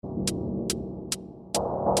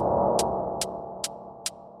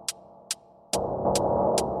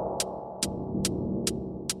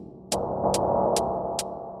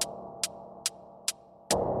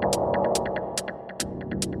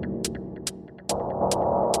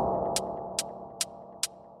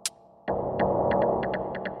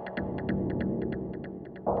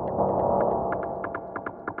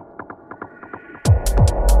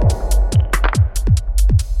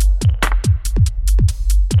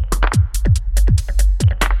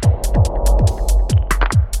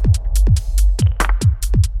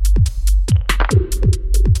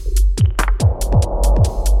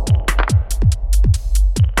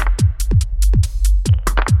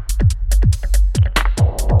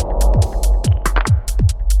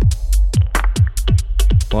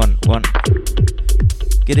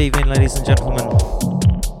Good evening, ladies and gentlemen.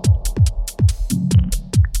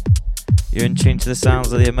 You're in tune to the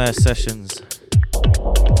sounds of the Immerse Sessions.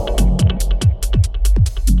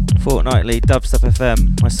 Fortnightly Dubstep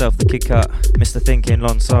FM, myself the Kid Cut, Mr. Thinking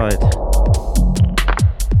alongside.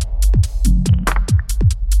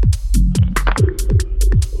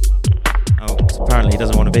 Oh, so apparently he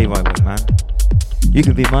doesn't want to be my wingman. You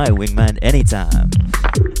can be my wingman anytime.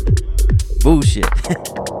 Bullshit.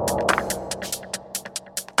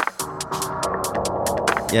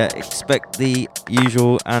 Yeah, expect the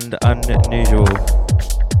usual and unusual.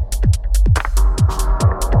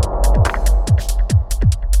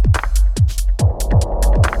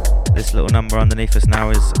 This little number underneath us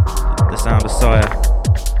now is the sound of Sire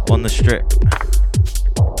on the Strip.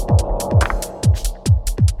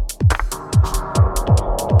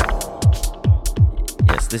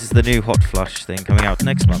 Yes, this is the new Hot Flush thing coming out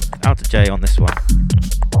next month. Out to Jay on this one.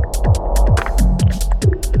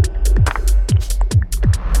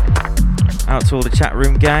 Out to all the chat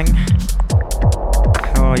room gang.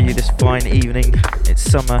 How are you this fine evening? It's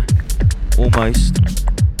summer, almost.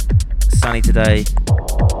 Sunny today.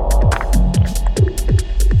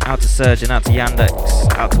 Out to Surgeon, out to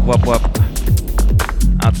Yandex, out to Wub Wub,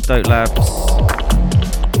 out to Dope Labs,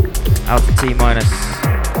 out to T Minus.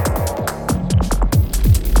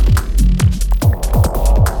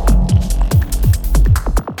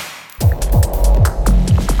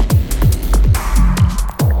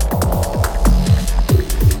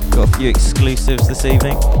 Got a few exclusives this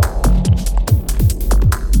evening.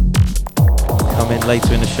 Come in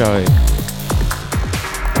later in the show.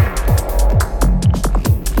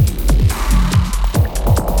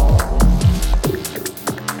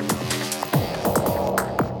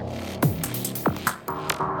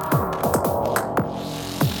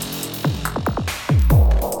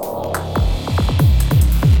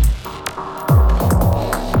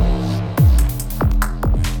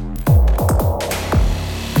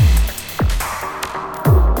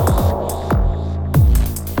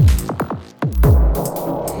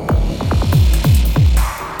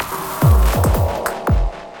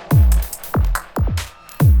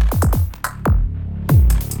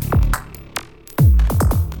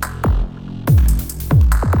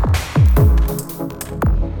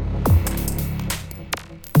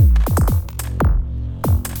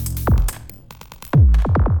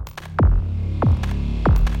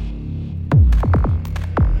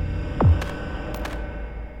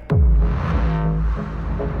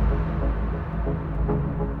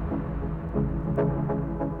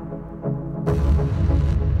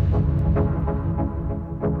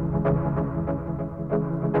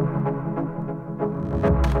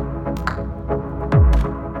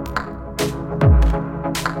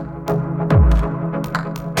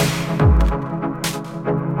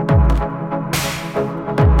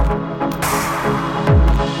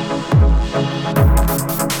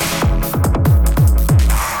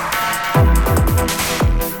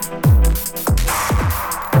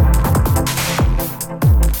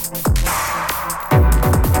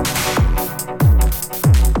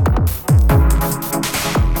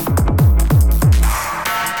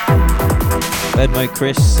 Bedmo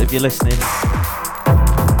Chris, if you're listening,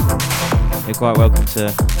 you're quite welcome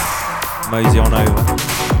to mosey on over.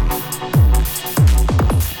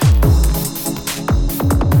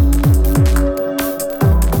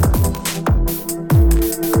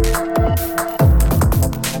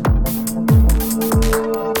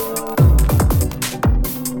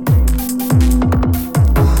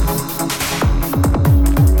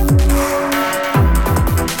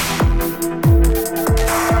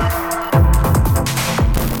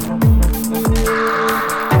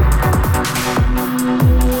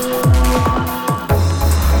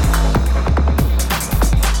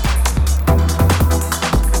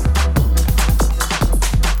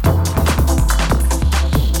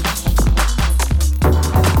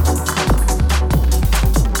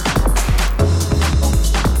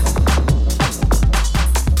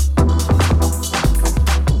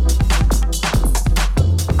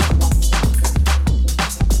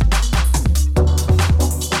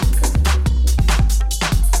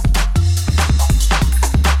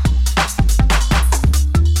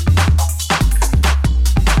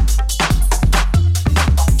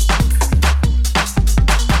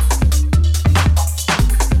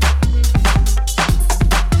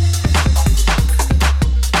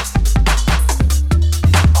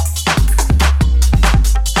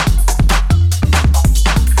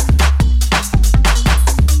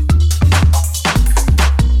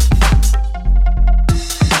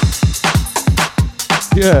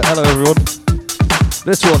 Yeah, hello everyone.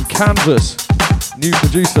 This one, Canvas, new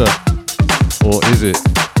producer, or is it?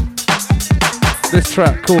 This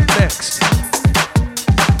track called Next.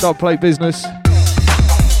 Dubplate Business.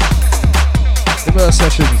 Immerse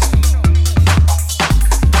Sessions.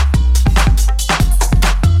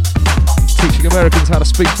 Teaching Americans how to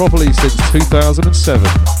speak properly since 2007.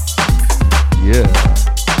 Yeah.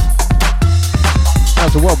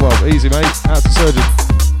 Out to Wob, easy mate. Out to Surgeon.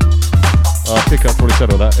 I think I probably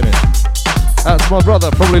said all that, innit? Out to my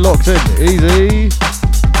brother, probably locked in. Easy.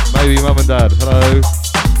 Maybe mum and dad. Hello.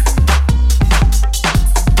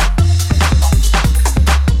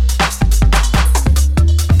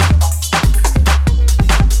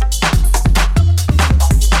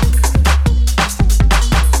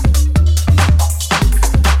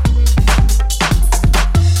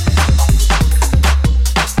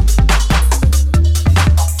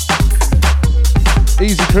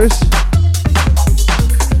 Easy, Chris.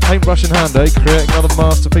 Paintbrush in hand, eh? Creating another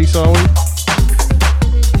masterpiece, are we?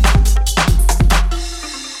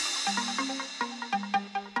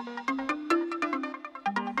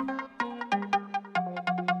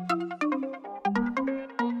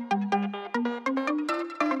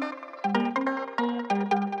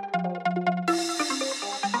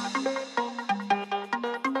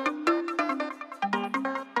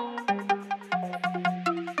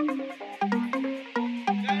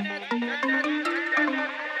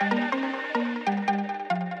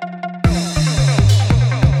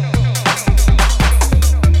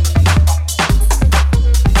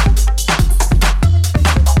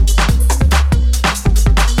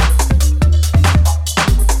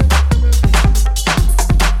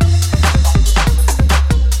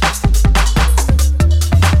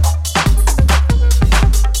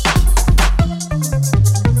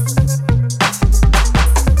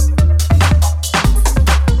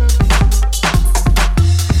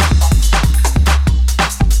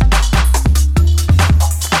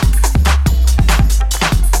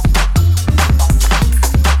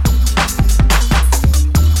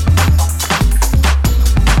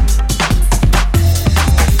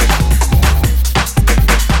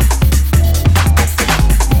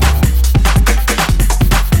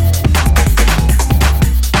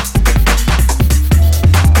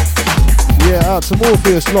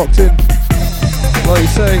 Morpheus locked in. Like you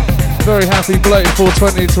say, very happy belated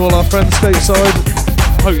 420 to all our friends stateside.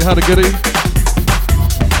 Hope you had a goodie.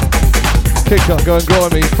 Kick up going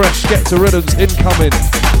grimy. Fresh Skepta rhythms incoming.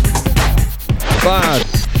 Bad.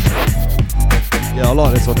 Yeah, I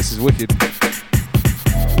like this one. This is wicked.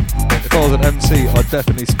 If I was an MC, I'd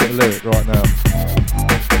definitely spit a lyric right now.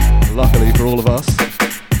 Luckily for all of us,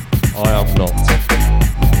 I am not.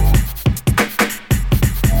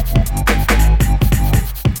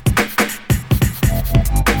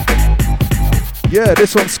 Yeah,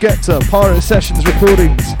 this one's Skepta, Pirate Sessions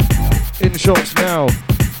recordings, in shops now.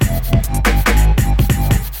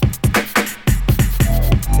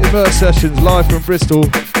 Immerse Sessions, live from Bristol.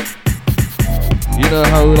 You know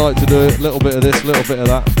how we like to do it, little bit of this, little bit of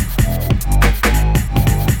that.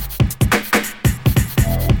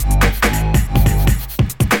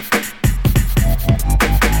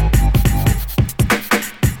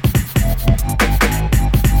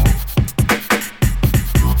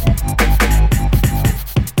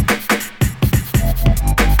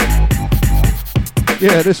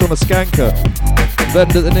 Yeah, this one a skanker.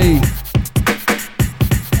 Bend at the knee.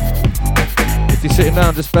 If you're sitting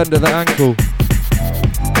down, just bend at the ankle.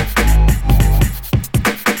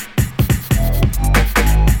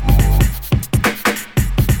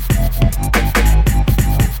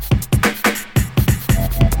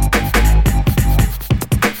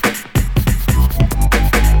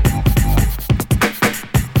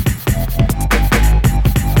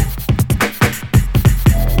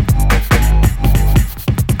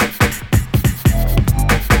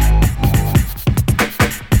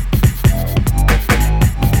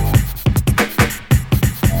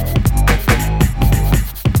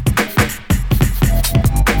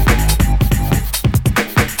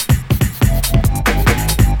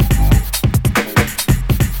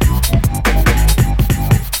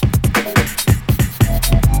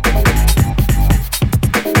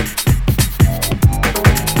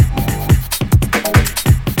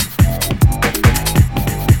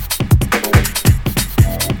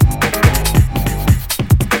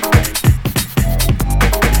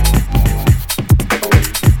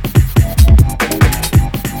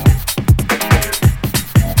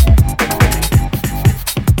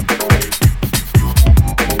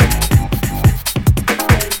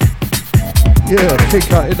 Yeah, Kick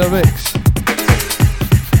Cut in the mix.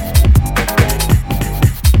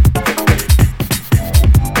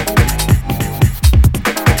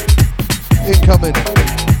 Incoming.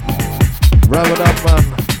 Ramadan Man.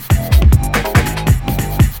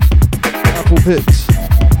 Trumpets.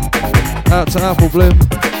 Out to Apple Blim.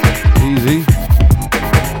 Easy.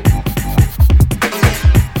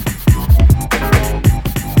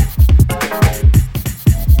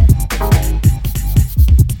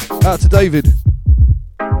 Out to David.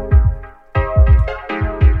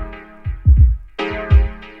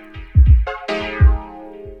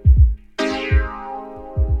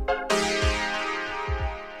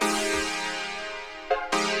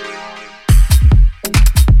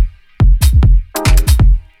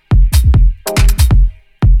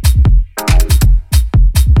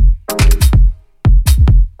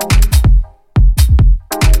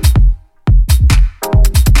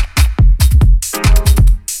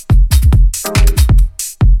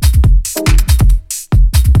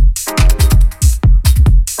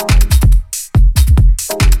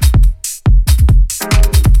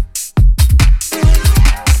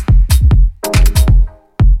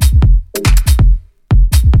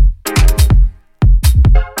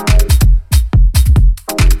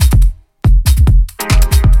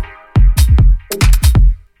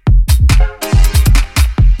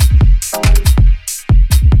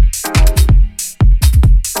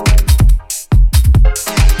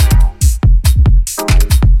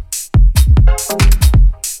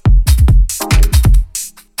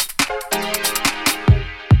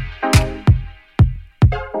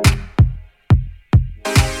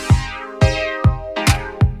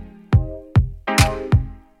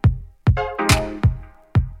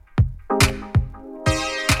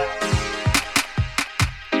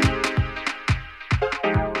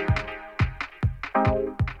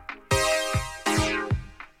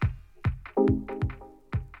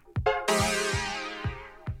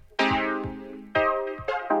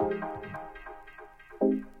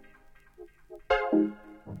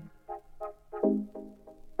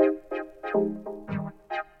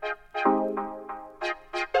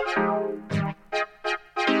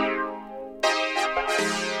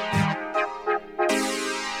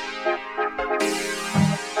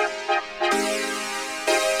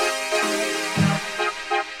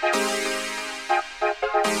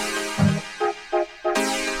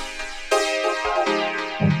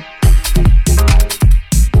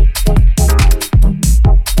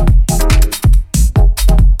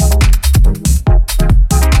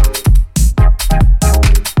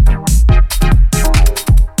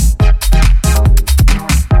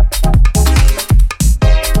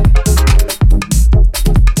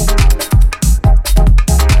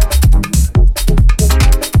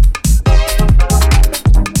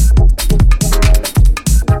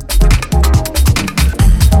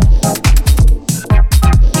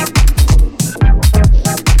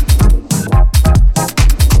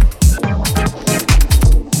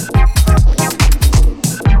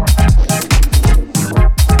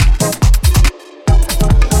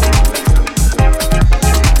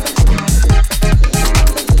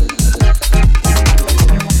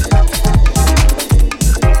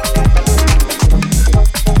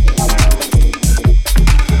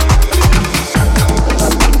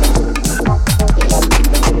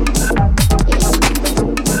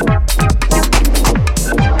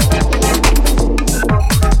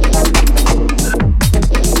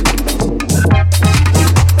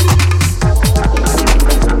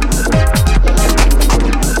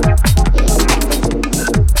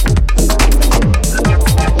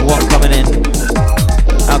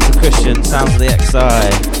 Sounds of the XI.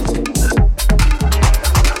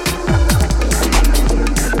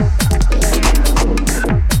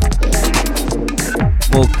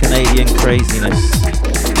 More Canadian craziness.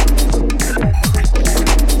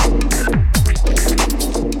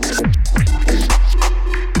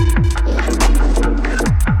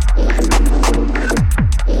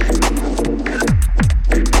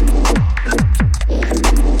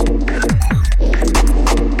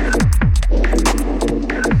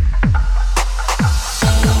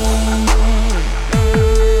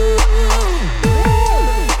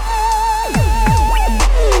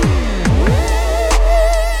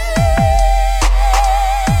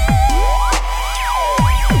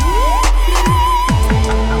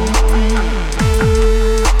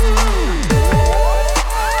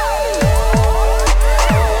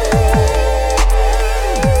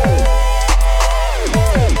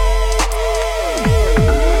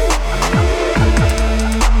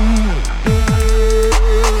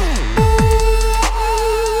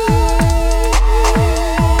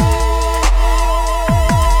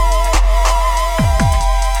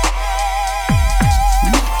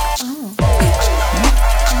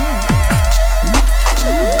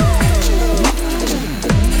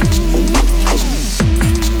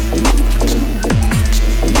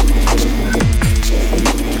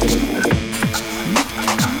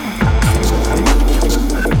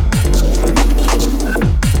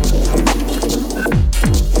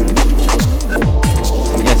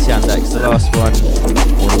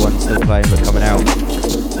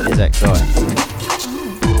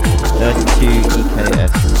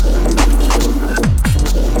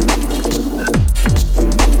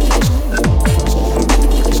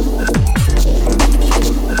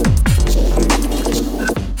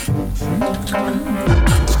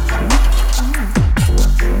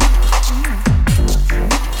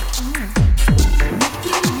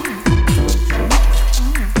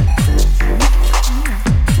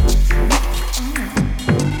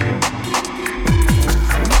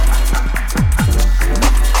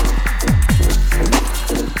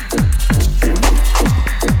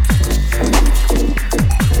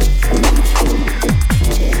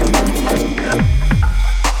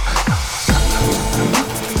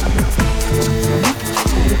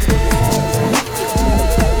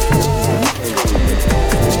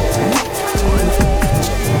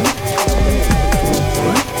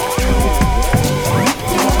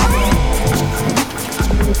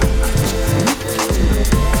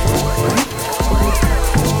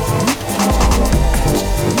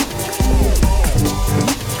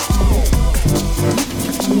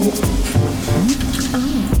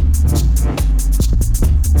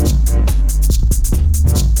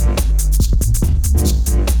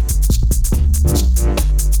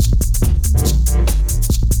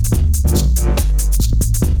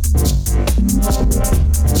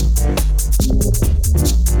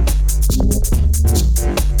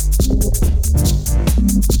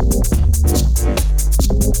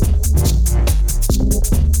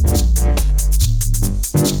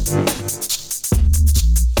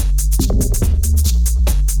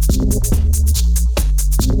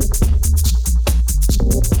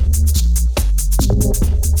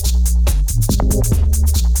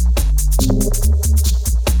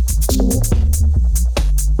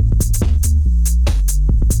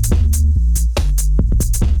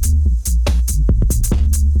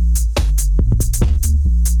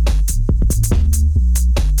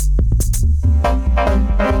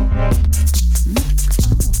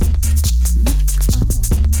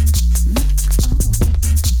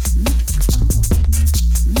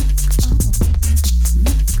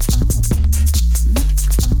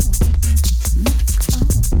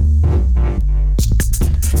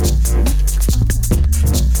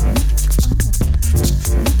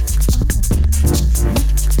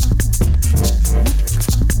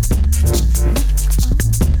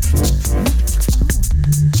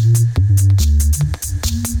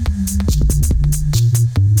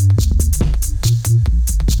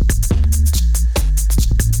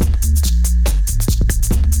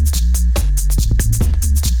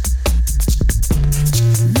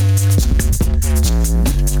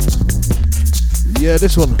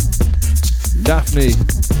 this one. Daphne.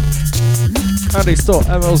 Andy Stott,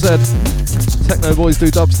 MLZ. Techno Boys Do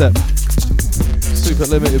Dubstep. Super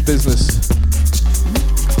limited business.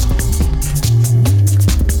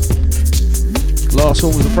 Last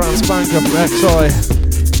one was a Brown Spanker from XI,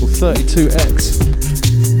 or 32X.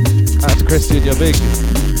 Out to Christian, you're big.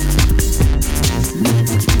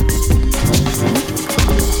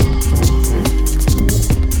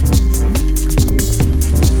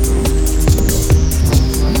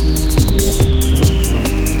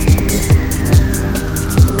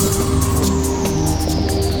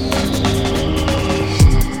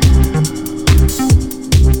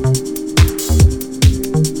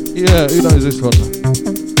 Yeah, who knows this one?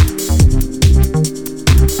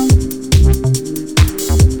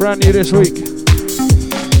 Brand new this week.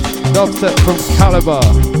 Dubstep from Caliber.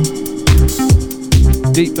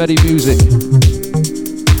 Deep Medi Music.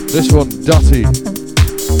 This one, Dutty.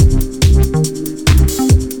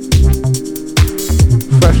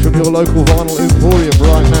 Fresh from your local vinyl emporium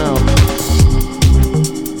right now.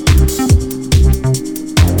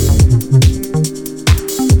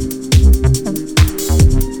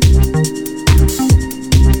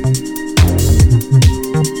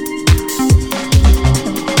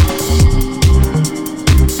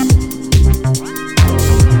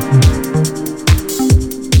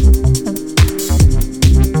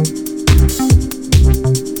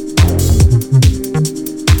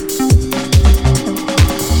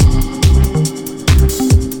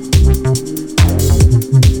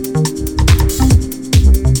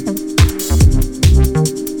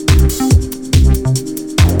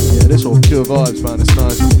 Vibes, man, it's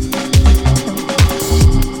nice.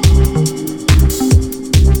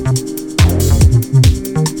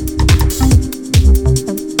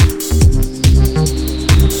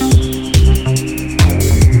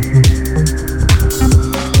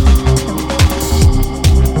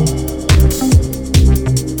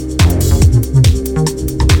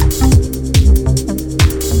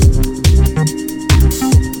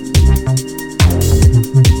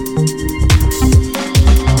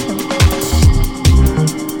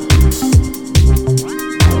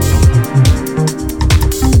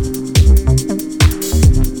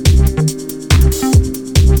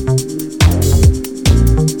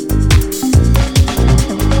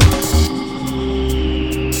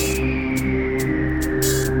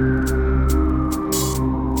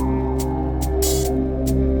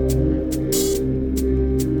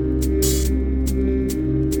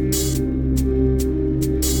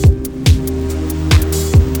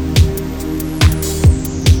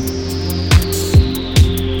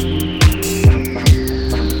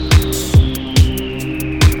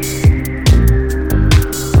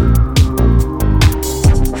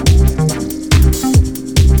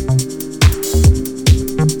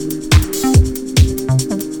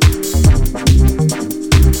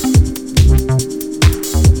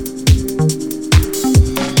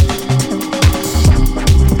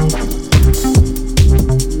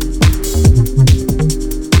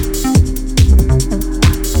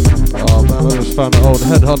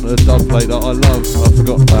 Headhunter dubplate that I love. I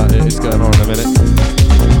forgot about it. It's going on in a minute.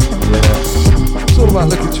 Yeah. It's all about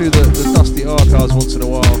looking through the dusty archives once in a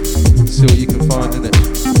while. See what you can find in it.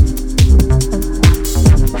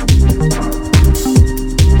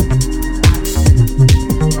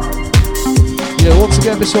 Yeah, once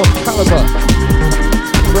again this one, Caliber.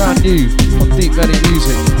 Brand new on Deep Medi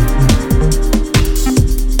Music.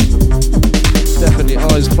 Definitely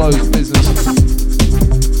eyes closed business.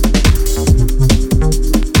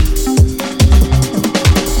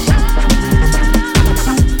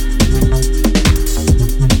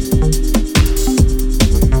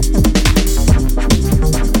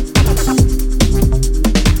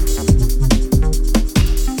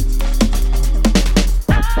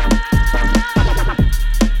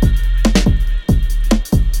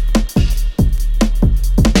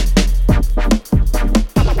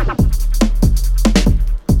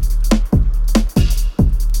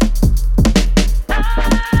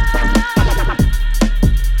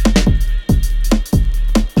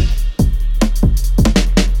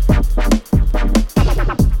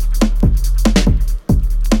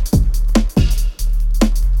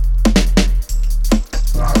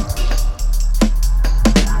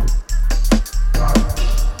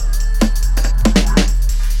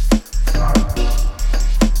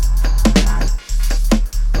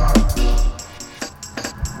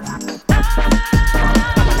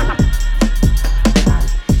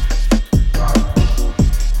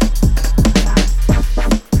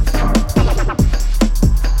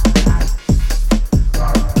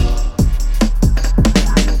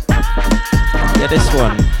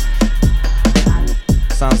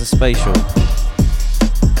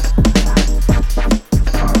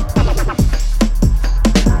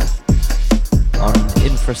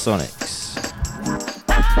 Sonics.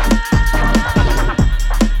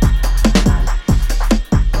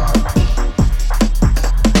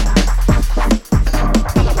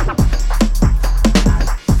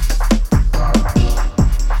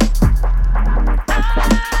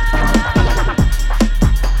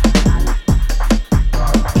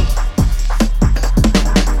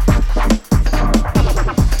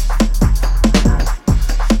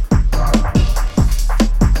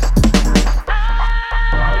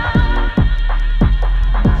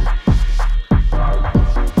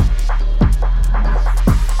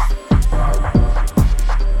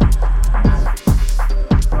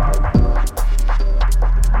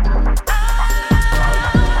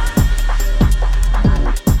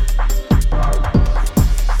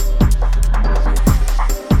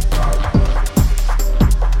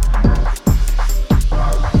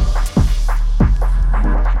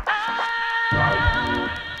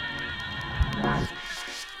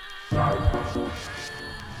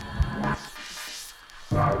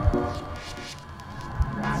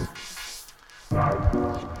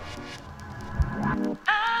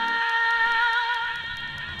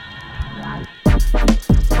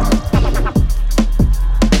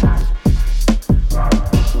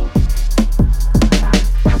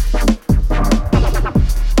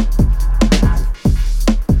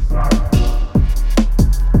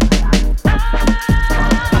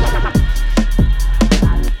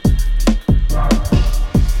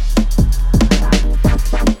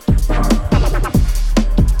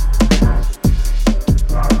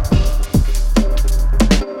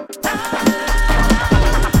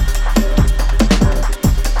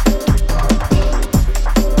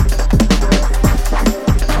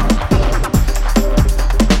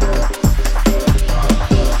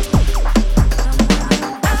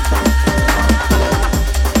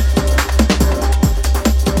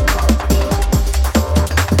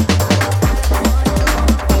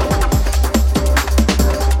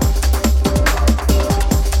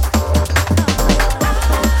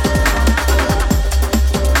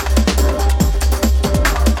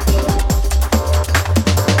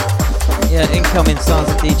 Incoming sounds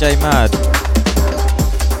of DJ Mad,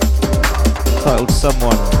 titled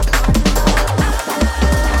Someone.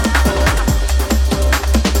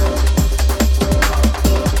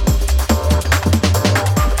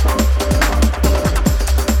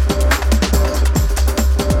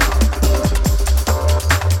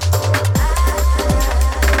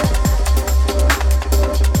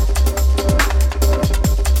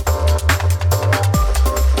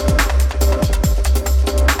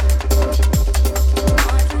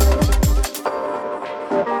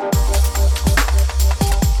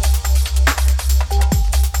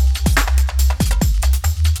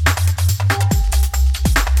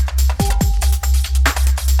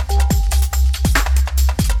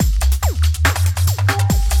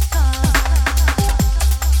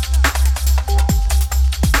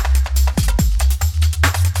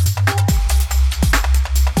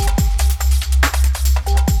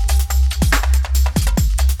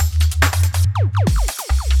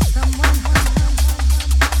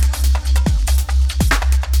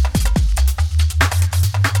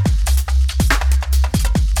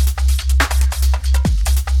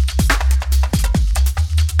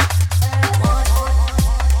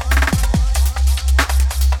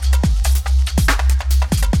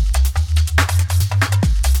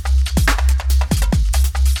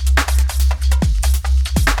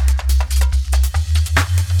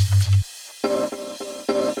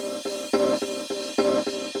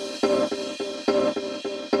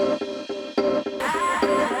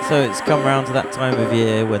 So it's come round to that time of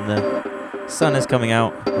year when the sun is coming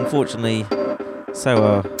out. Unfortunately, so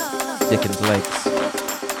are Dickens' legs.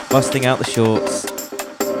 Busting out the shorts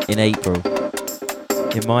in April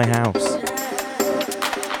in my house.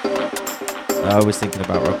 I was thinking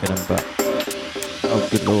about rocking them, but oh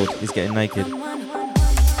good lord, he's getting naked.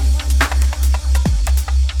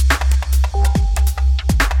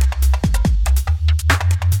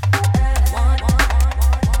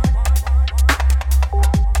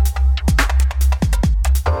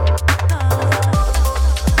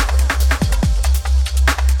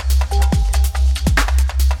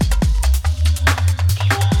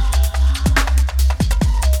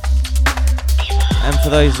 For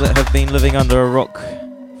those that have been living under a rock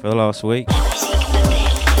for the last week,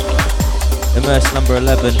 Immerse number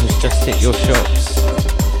 11 has just hit your shops.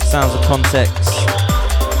 Sounds of Context,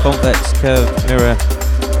 Convex, Curved Mirror,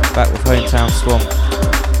 back with Hometown Swamp.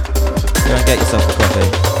 Go and get yourself a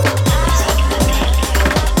coffee.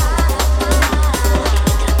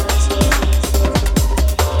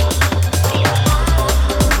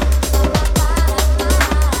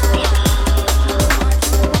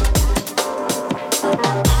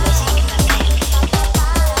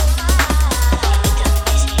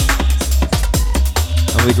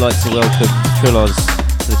 And we'd like to welcome Triloz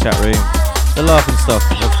to the chat room, the laughing stock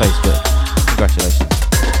of Facebook. Congratulations.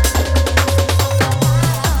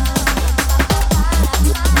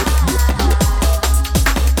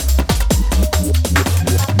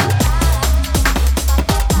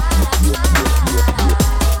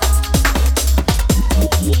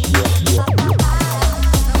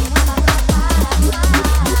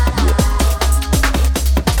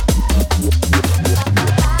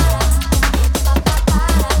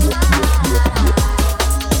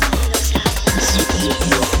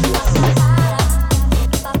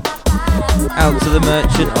 Out to the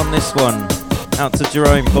merchant on this one. Out to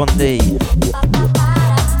Jerome Bondi.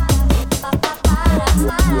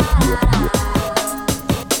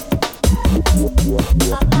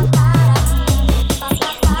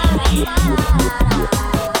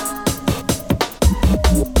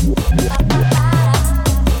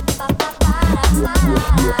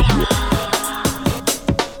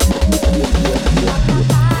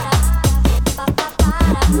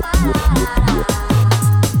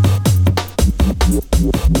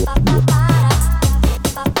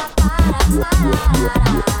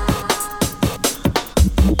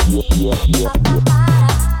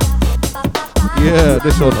 Yeah,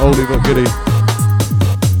 this one, oldie but goodie.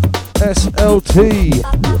 SLT.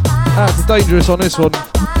 Out to Dangerous on this one.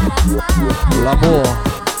 L'amour.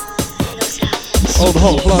 Old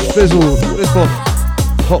Hot Flush Fizzle. This one.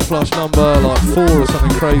 Hot Flush number like 4 or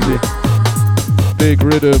something crazy. Big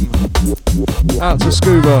rhythm. Out to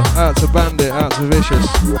Scuba. Out to Bandit. Out to Vicious.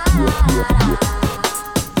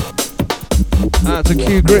 Out to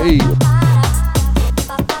Q Gritty.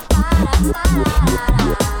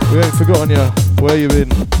 We ain't forgotten ya. Where you been?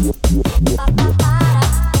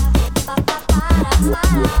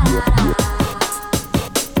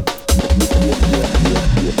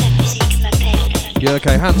 Yeah,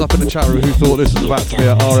 okay, hands up in the chat room who thought this was about to be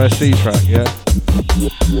an RSD track, yeah?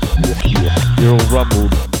 You're all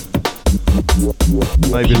rumbled.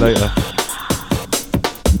 Maybe later.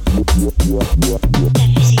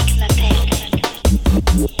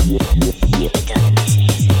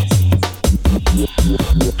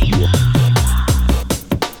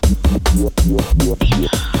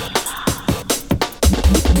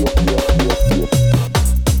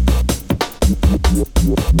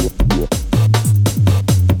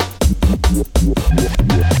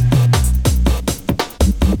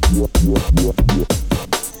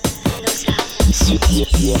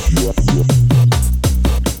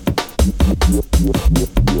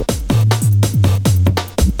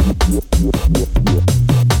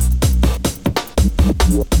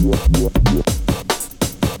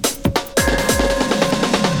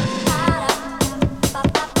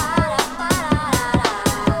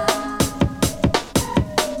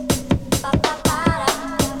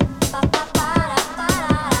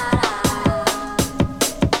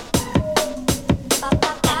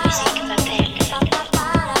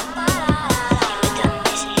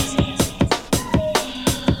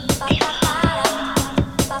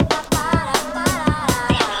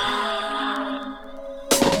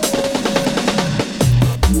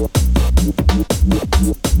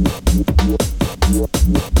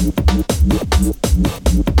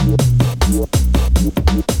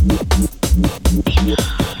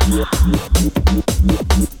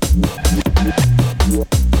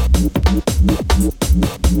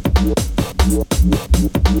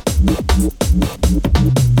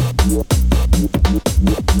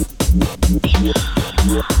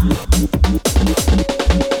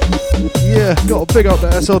 Yeah, got to big up the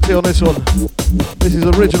SLT on this one. This is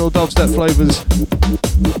original dubstep flavours.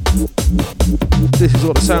 This is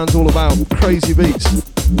what the sound's all about. Crazy beats,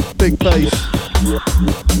 big bass.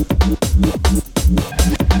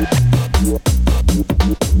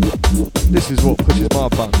 This is what pushes my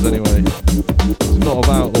buttons anyway. It's not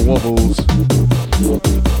about the wobbles.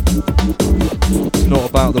 It's not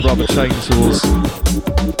about the rubber chainsaws.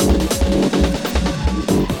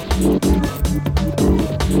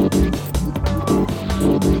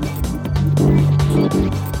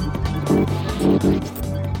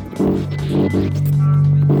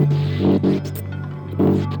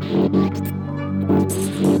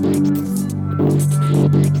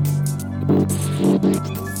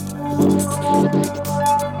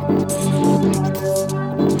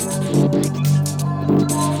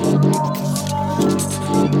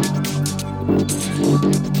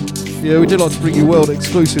 Yeah, we do like to bring you world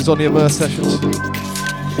exclusives on the Immerse sessions.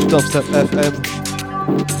 Dubstep FM.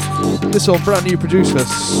 This on brand new producer,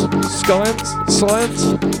 Science? Science.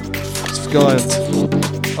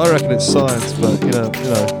 I reckon it's Science, but you know,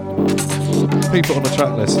 keep it on the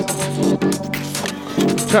track list.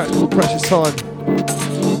 Track called Precious Time.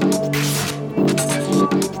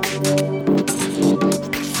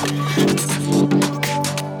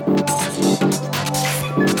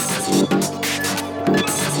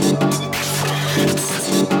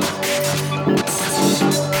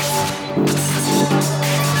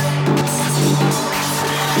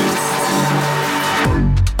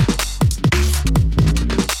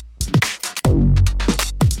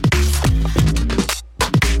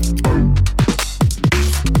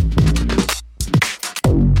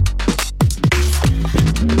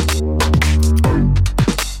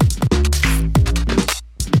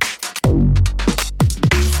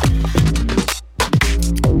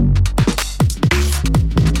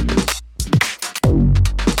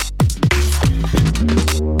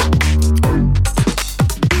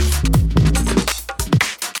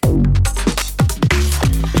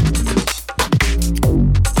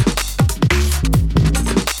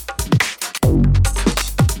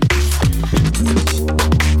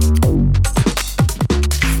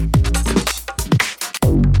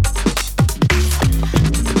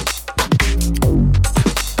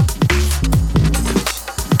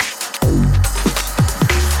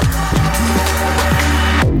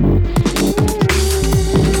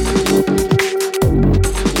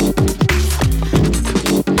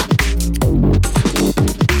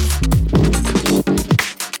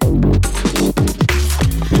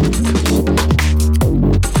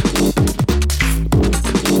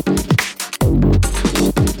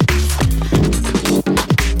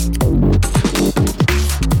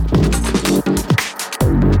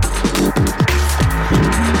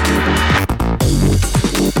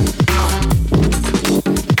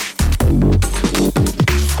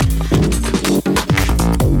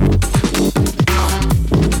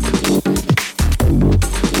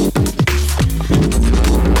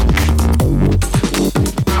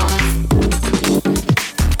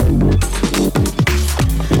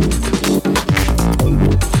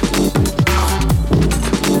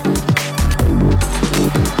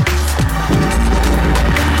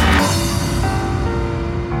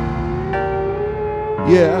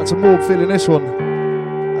 Yeah, out to Morb feeling this one.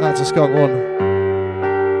 Out to Skunk One.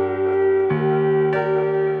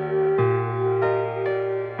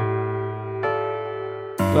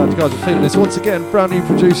 Glad you guys are feeling this. Once again, brand new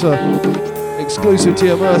producer. Exclusive to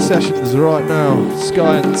your Immerse sessions right now.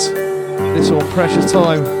 Skyant. This one, Precious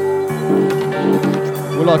Time.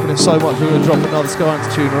 We're liking it so much we're going to drop another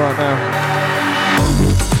Skyant tune right now.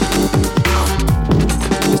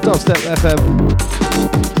 It's Dubstep FM.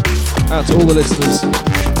 Out to all the listeners.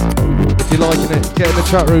 If you're liking it, get in the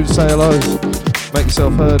chat room, say hello, make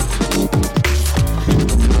yourself heard.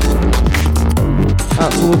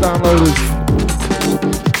 Out to all the downloaders,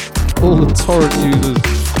 all the torrent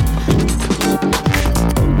users.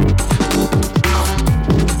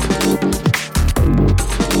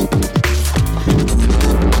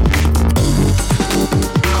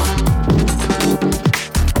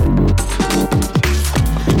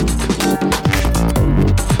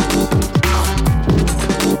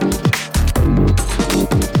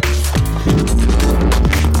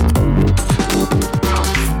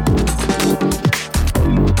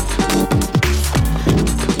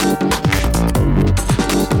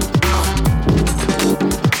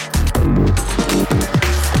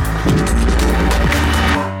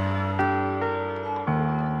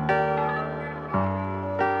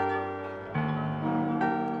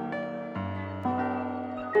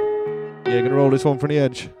 This one from the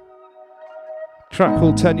Edge. Track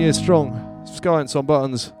called 10 Years Strong. Skyants on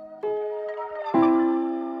buttons.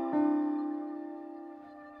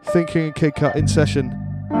 Thinking and Kid Cut in session.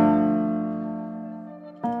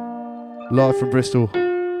 Live from Bristol.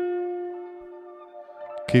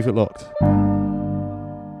 Keep it locked.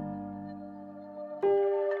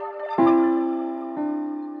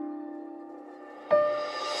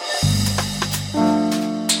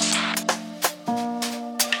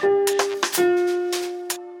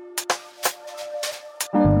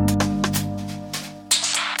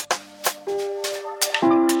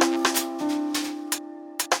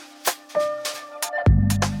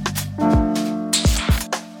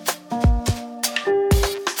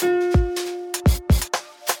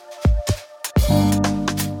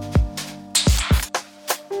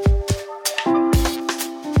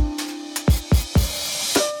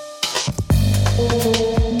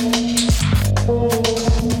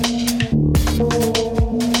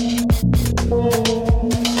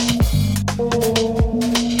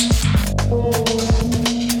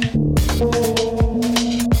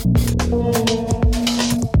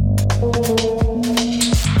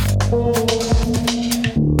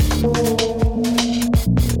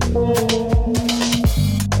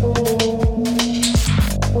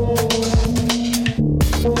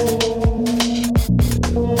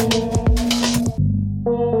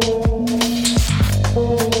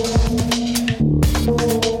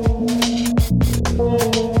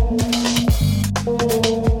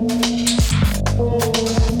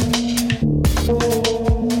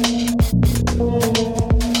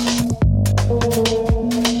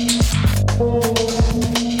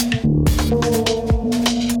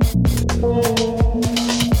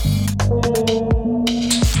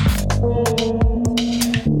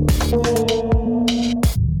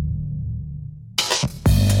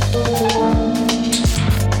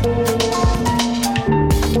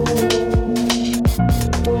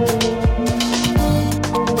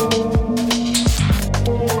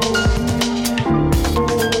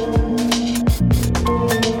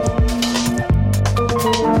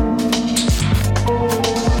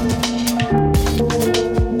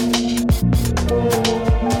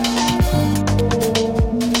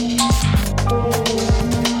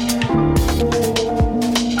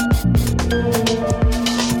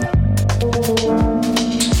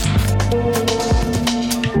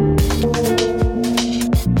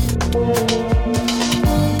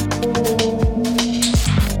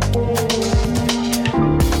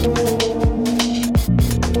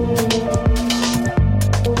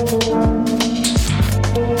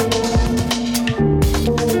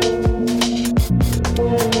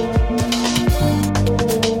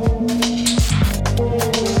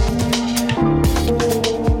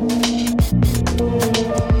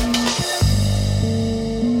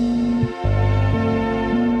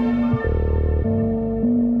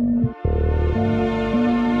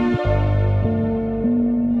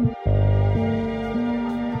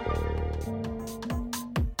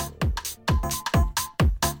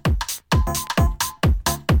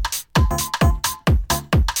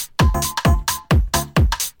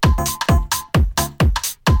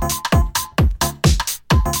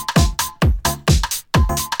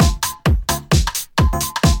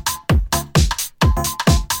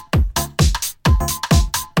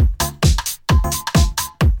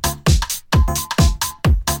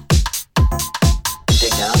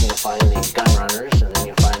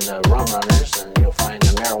 bomb runners, and you'll find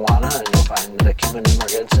the marijuana, and you'll find the Cuban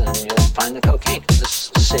immigrants, and you'll find the cocaine.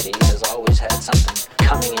 This city has always had something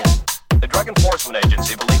coming in. The Drug Enforcement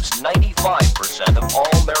Agency believes 95% of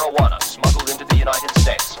all marijuana smuggled into the United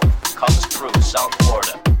States comes through South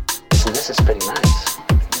Florida. So this is pretty nice.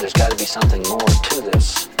 There's got to be something more to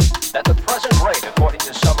this. At the present rate, according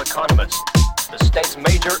to some economists, the state's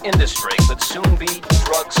major industry could soon be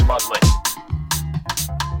drug smuggling.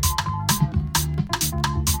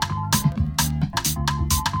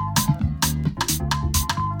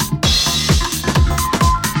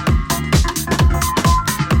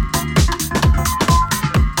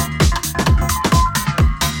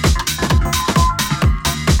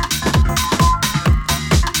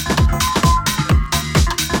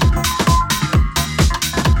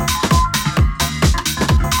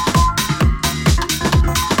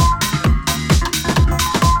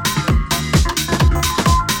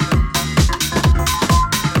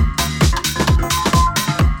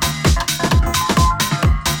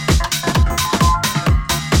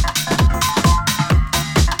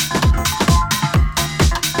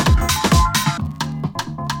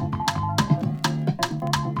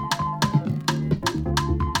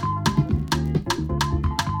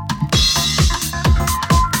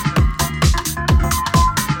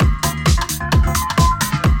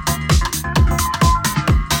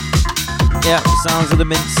 Yeah, sounds of the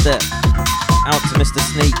mint step. Out to Mr.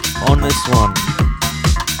 Sneak on this one.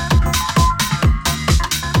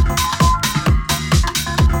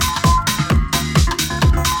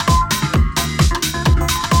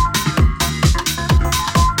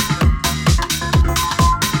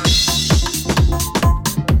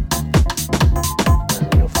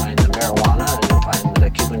 You'll find the marijuana, and you'll find the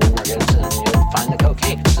Cuban immigrants, and you'll find the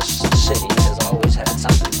cocaine. This city has always had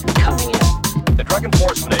something coming in. The Drug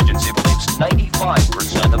Enforcement Agency believes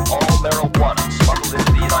 95% of all marijuana smuggled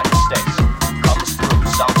into the United States comes through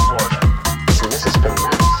South Florida. So this is pretty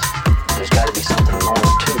nice. There's got to be something more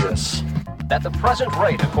to this. At the present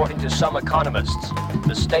rate, according to some economists,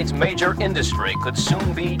 the state's major industry could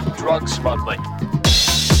soon be drug smuggling.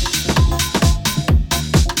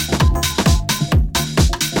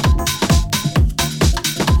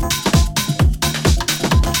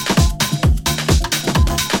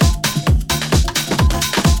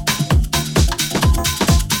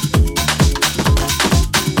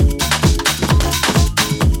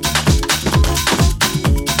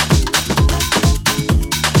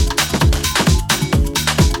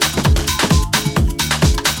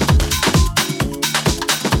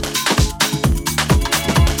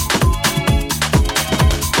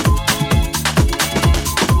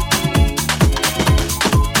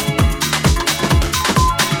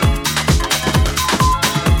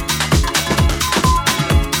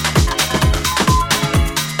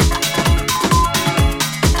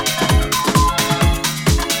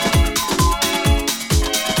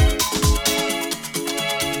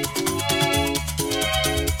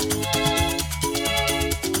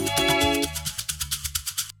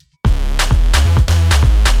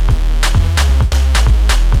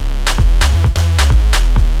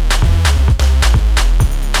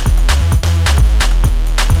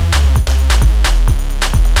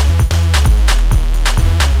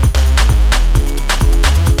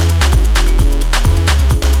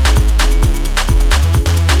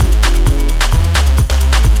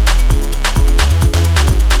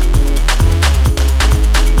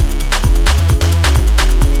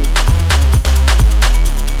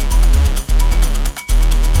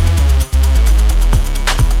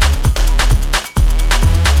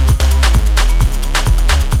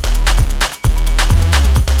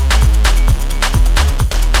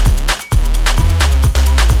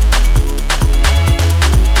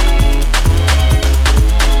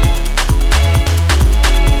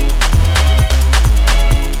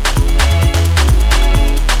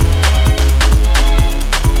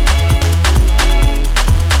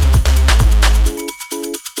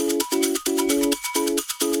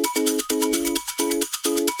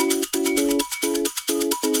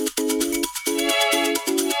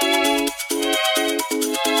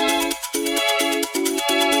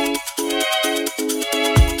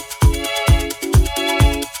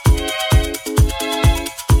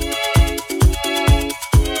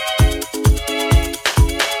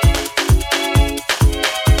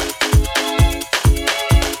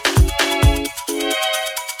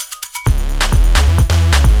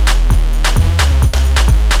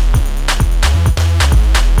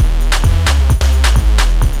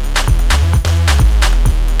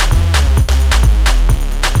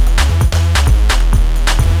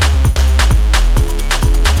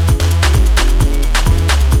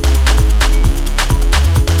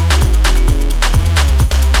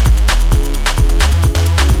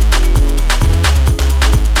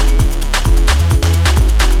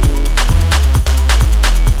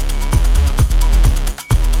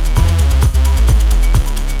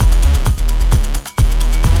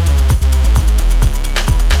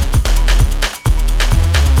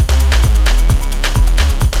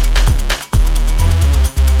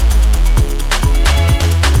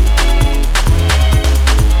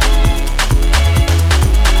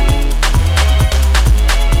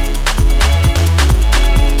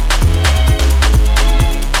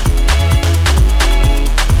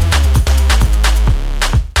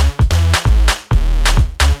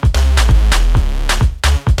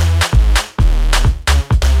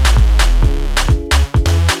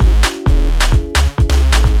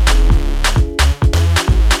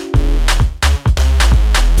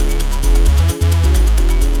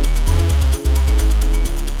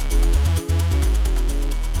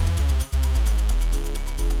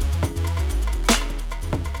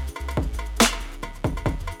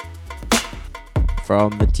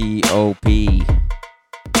 from the T.O.P.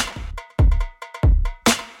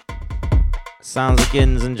 Sounds of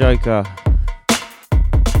Gins and Joker.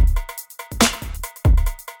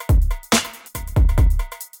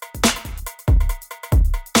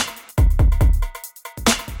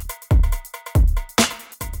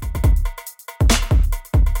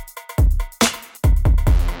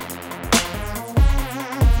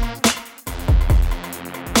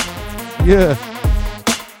 Yeah.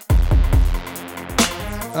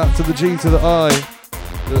 Out to the G to the I,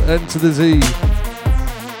 the N to the Z.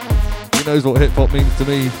 He knows what hip hop means to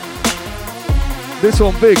me. This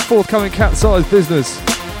one big, forthcoming cat-sized business.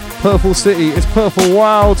 Purple City, it's Purple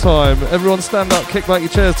Wow time. Everyone stand up, kick back your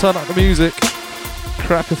chairs, turn up the music.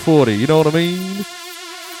 Crack a 40, you know what I mean?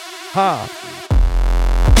 Ha!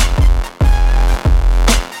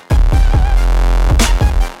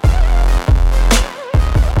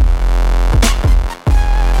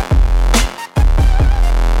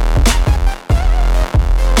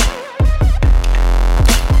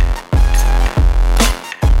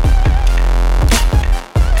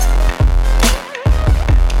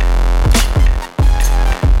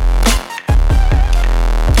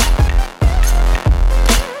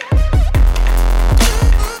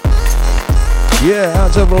 Yeah,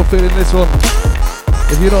 how's everyone feeling this one?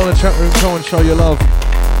 If you're not in the chat room, come and show your love.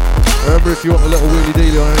 Remember, if you want a little wheelie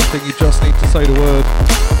dealy on anything, you just need to say the word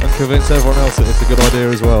and convince everyone else that it's a good idea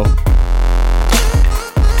as well.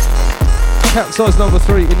 Cat size number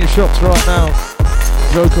 3 in your shops right now.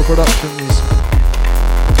 Joker Productions.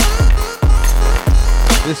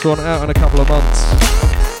 This one out in a couple of months.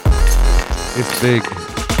 It's big.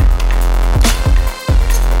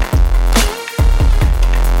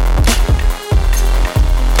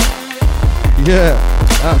 Yeah,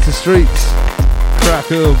 out to streets,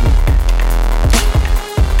 crack 'em.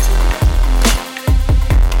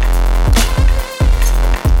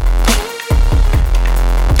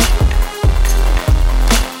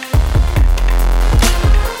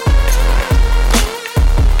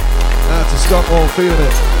 Out to Scunthorpe, feeling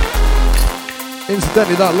it.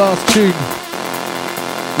 Incidentally, that last tune,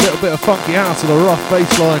 little bit of funky house with a rough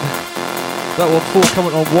bass line. That one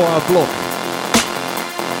forthcoming on Wire Block.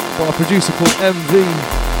 By a producer called MV,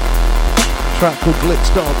 track called Blitz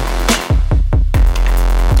Dog.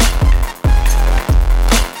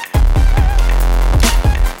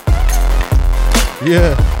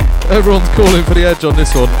 Yeah, everyone's calling for the edge on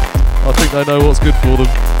this one. I think they know what's good for them.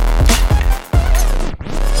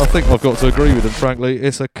 I think I've got to agree with them, frankly.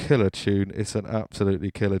 It's a killer tune. It's an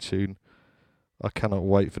absolutely killer tune. I cannot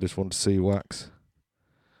wait for this one to see wax.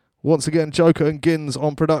 Once again, Joker and Gins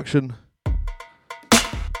on production.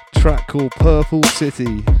 Track called Purple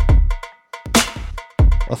City.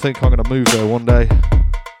 I think I'm going to move there one day.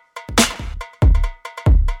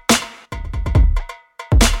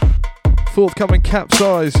 Forthcoming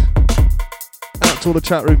Capsize. Out to all the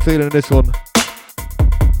chat room feeling this one.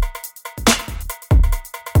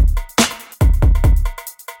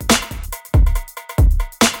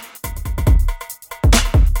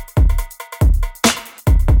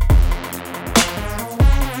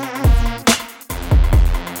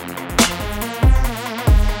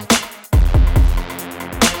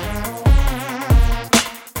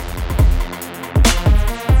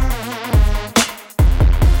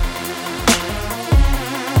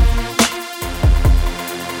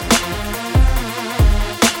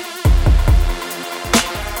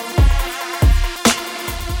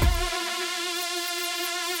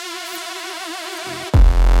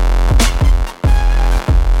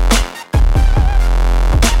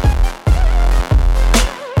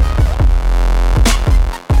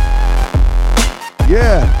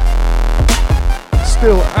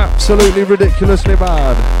 Absolutely ridiculously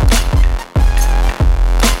bad.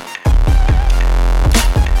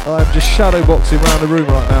 I'm just shadowboxing around the room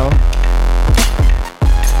right now.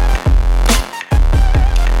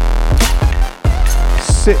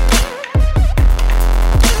 Sick.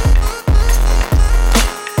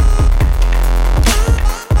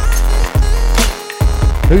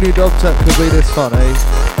 Who knew dubstep could be this fun, eh?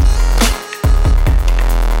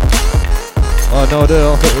 I had no idea,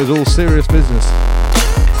 I thought it was all serious business.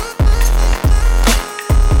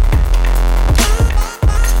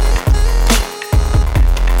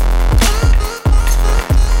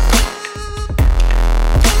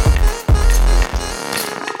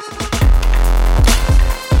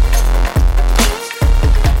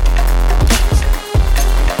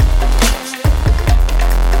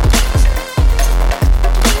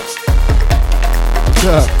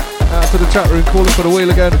 Out to the chat room, calling for the wheel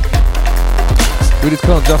again. We just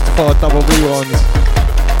can't justify double rewinds.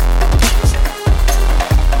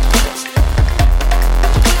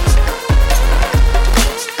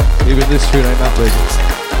 Even this tune ain't that big.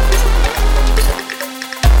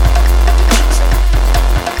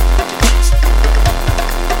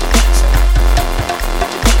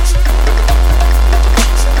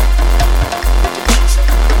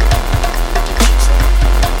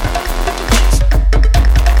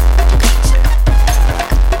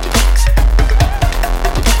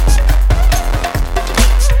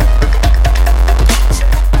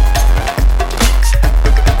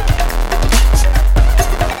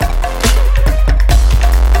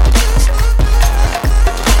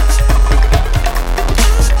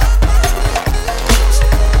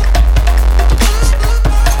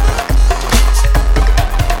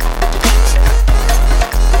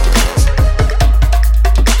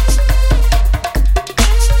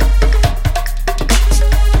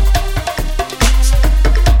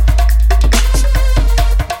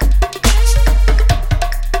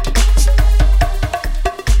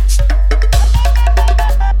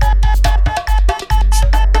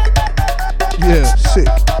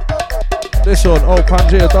 This one, old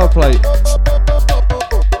Pangea dub plate.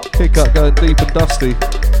 Kick up going deep and dusty.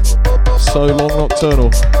 So long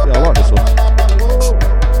nocturnal. Yeah, I like this one.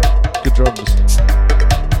 Good drums.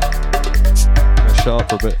 And sharp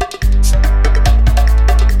for a bit.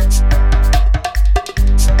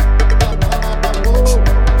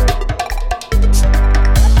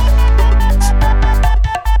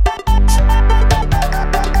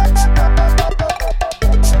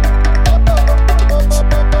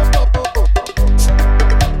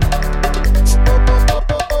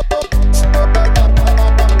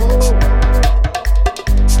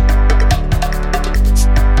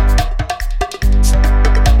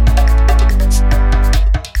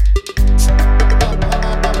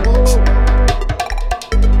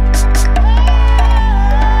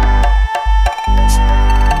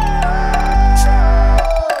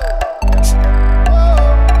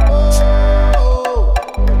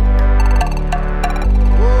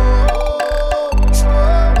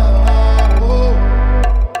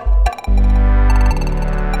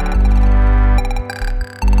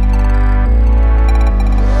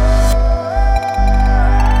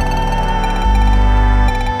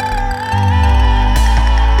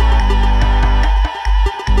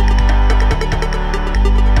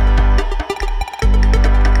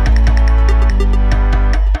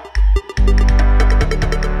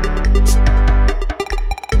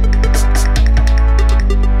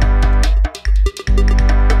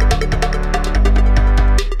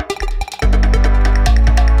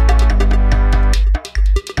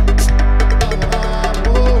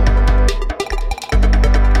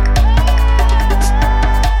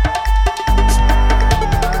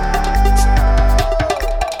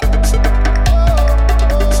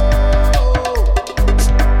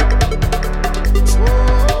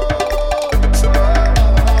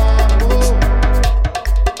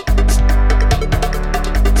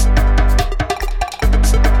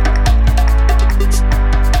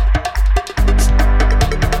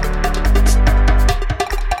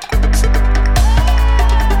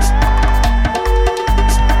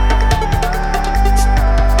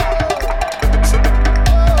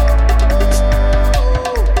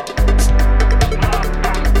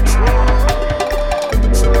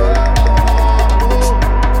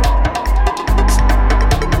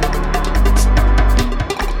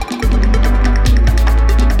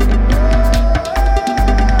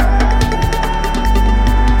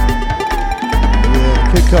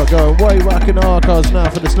 Going way back in the archives now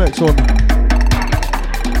for this next one.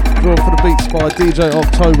 Drawn for the beats by DJ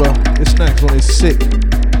October. This next one is sick.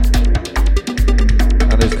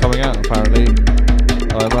 And is coming out apparently,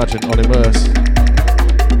 I imagine, on Immerse.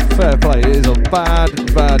 Fair play, it is a bad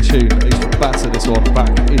tune. I used to batter this one back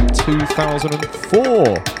in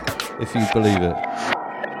 2004, if you believe it.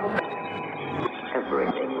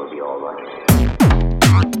 Everything will be alright.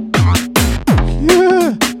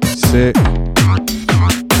 Yeah, sick.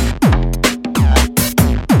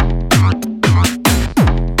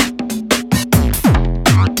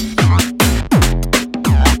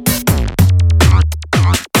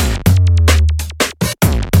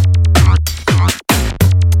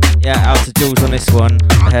 Out to Jules on this one,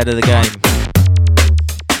 ahead of the game.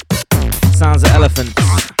 Sounds of Elephants.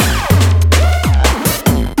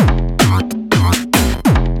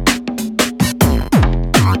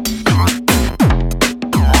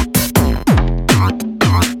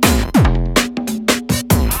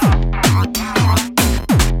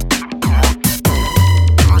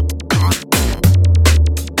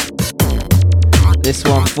 This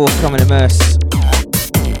one forthcoming Immerse.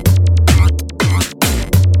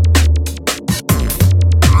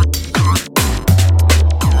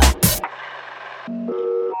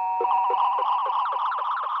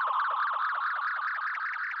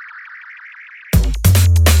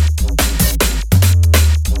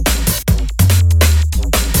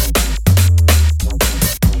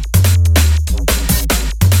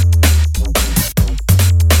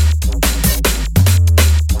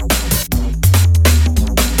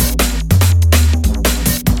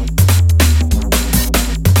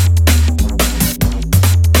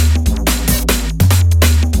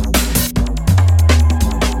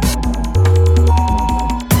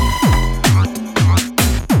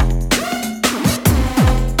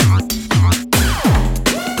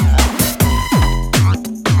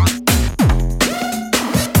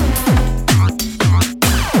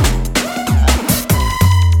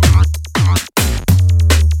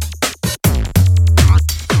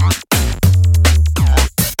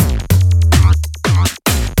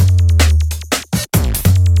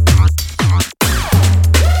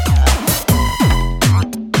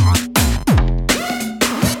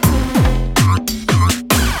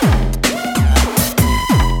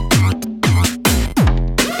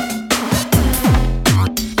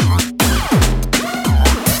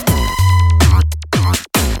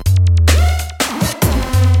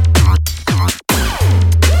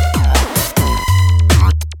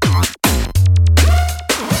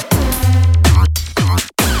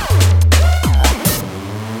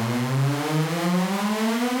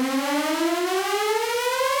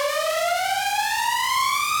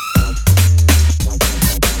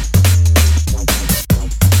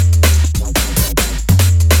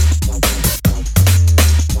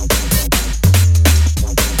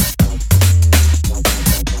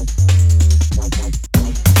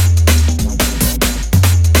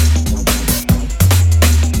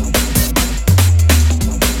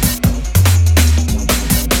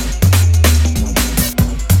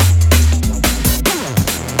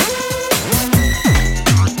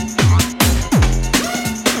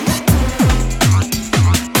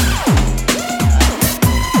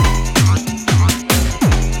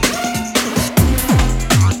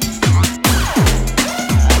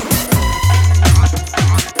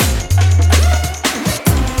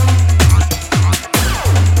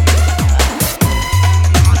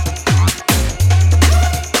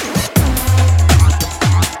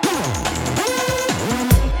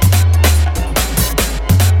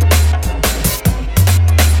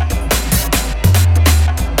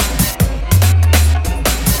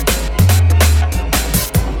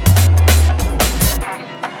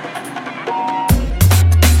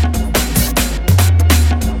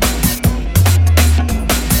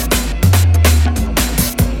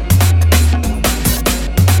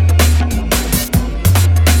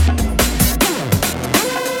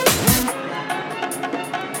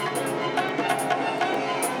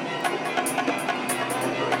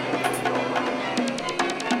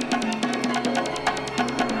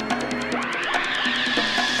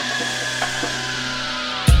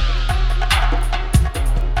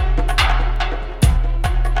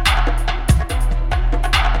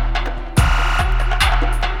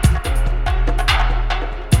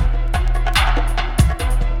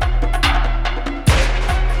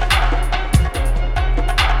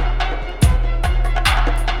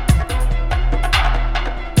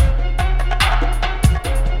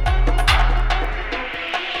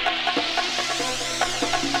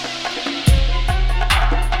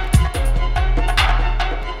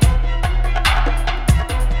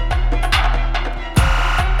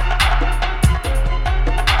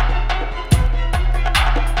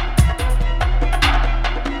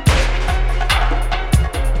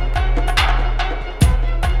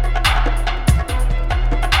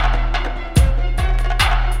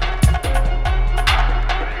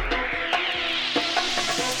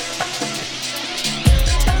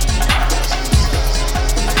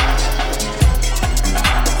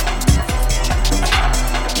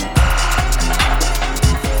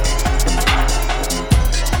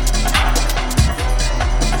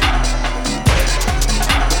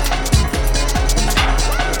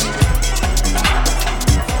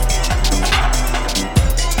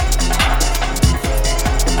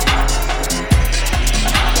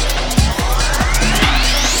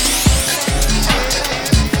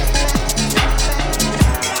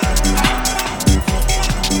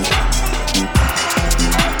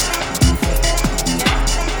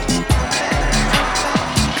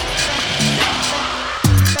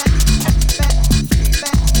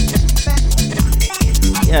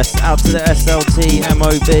 to the SLT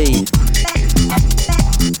MOB.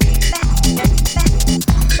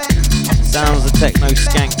 Sounds of techno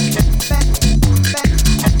skank.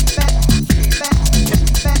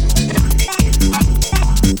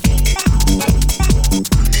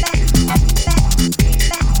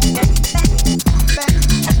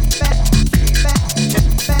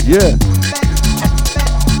 Yeah.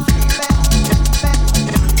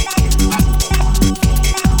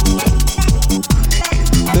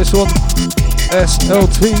 This one,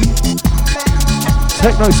 SLT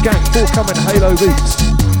Techno Skank, forthcoming Halo Beats.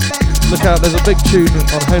 Look out, there's a big tune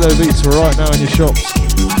on Halo Beats right now in your shops.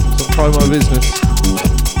 Some promo business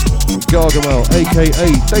from Gargamel,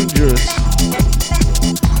 aka Dangerous.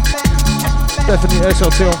 Definitely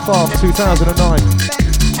SLT on Farm 2009.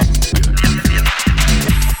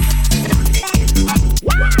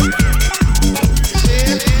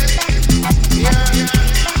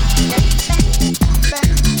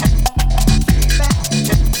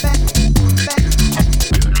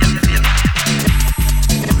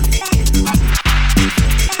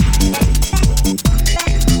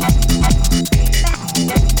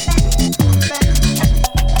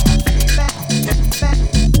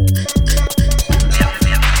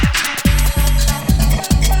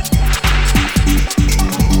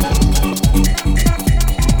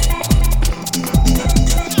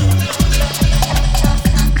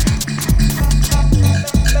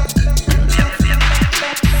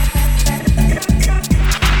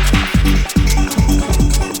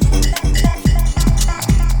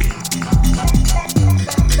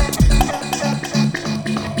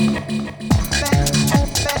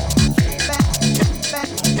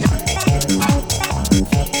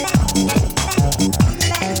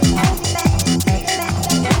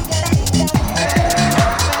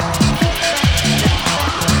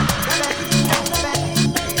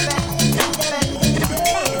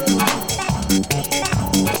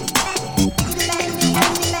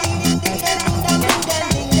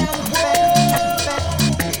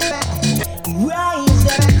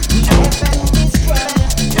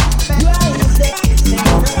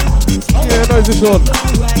 This one.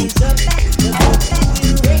 For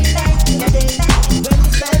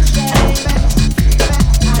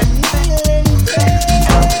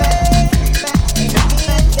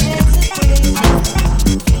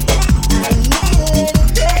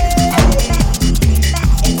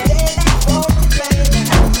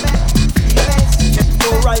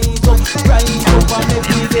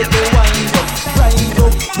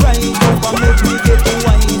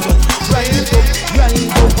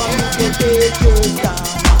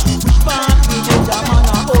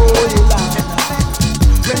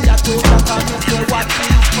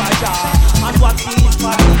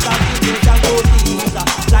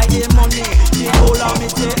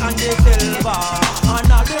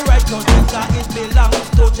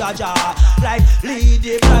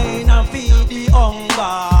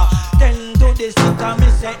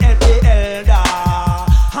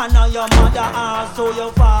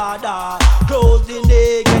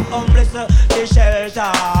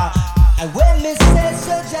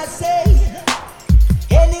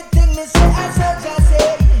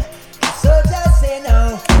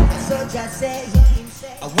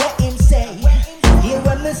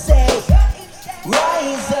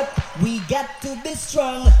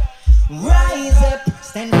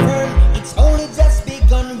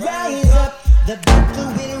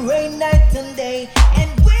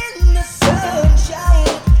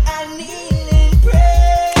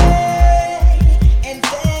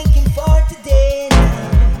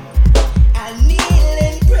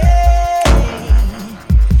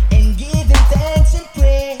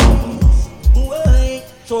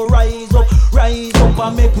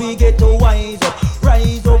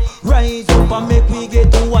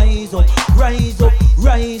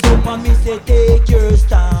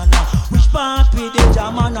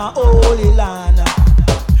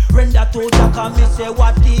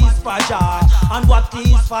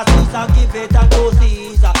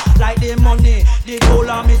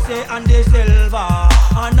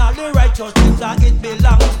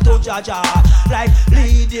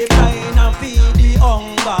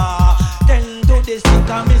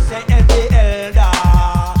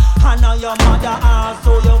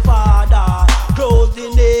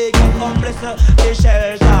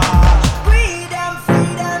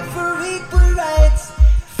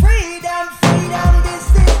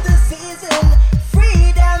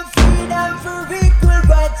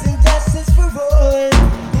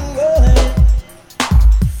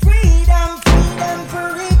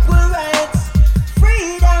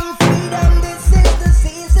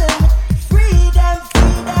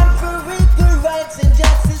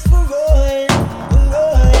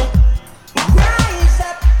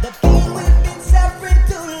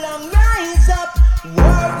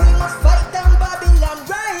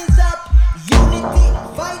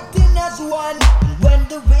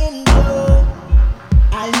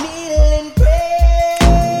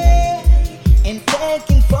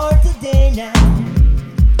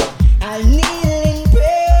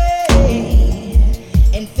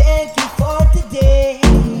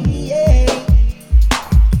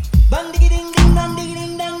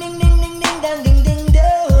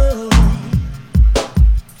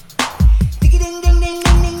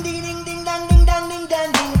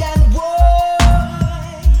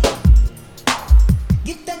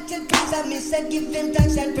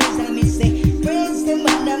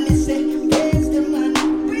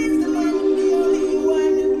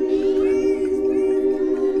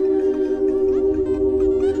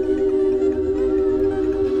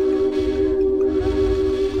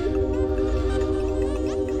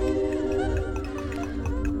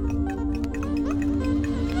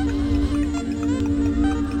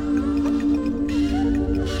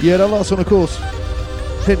Yeah, that last one, of course.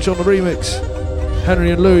 Pinch on the remix. Henry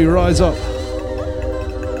and Louis, Rise Up.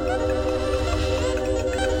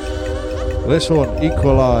 This one,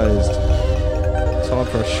 Equalized. Time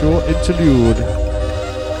for a short interlude.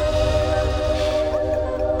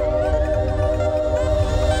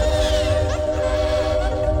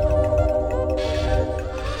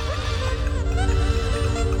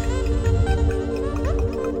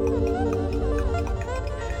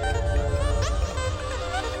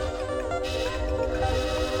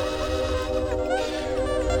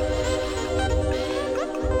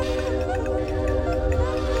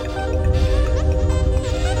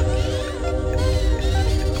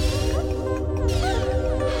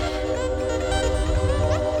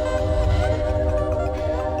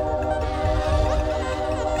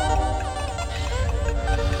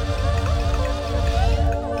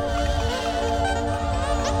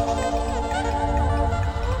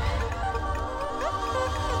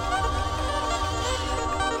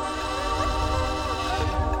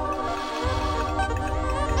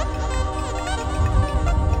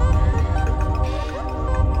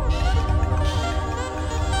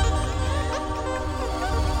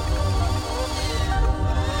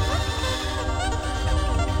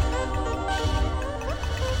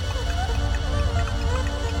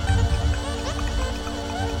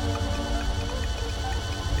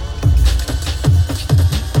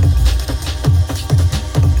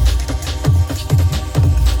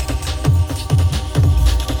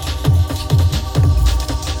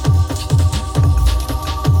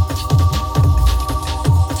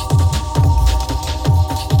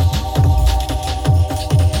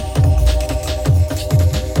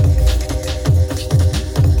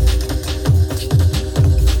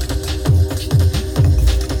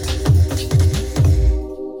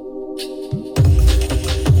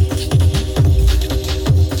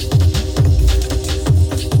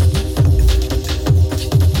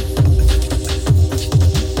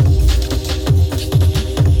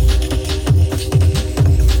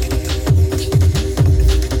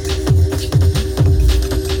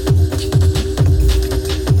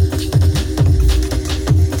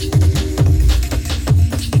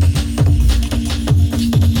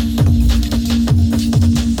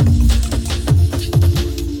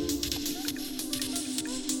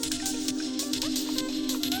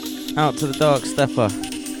 Out to the Dark Stepper.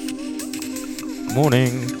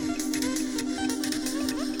 Morning.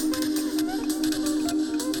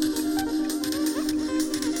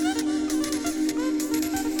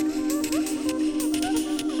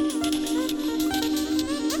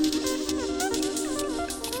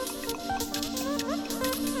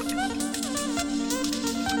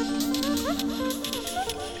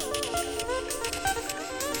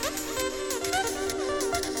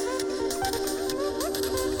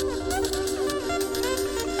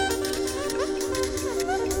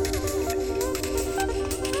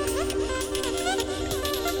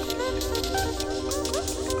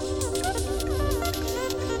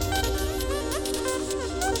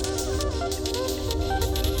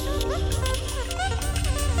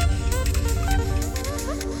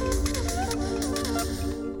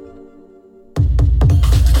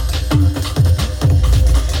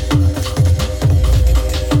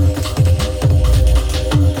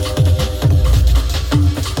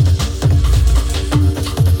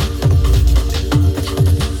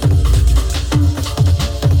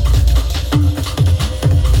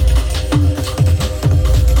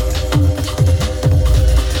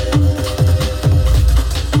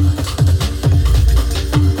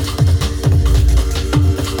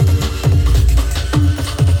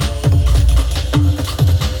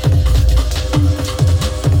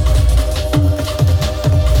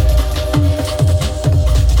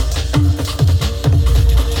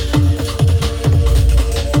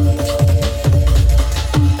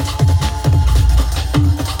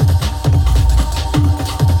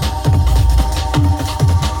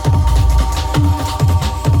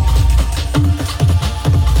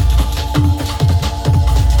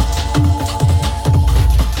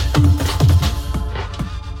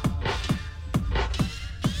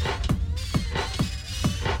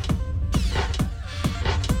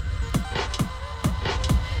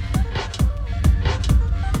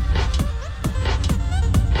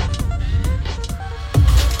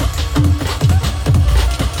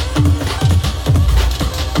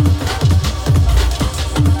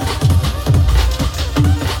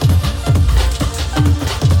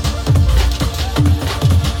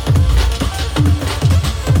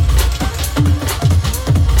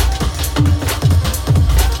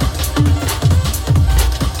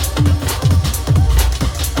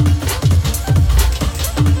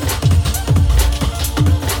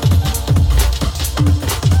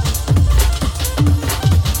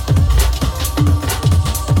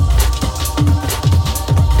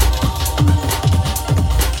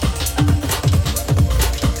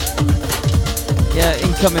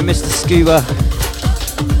 Incoming Mr. Scuba.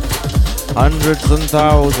 Hundreds and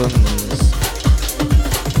thousands.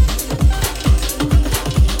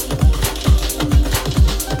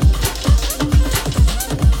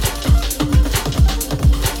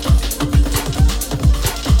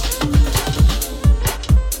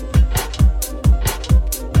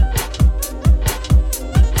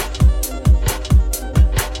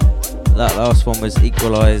 That last one was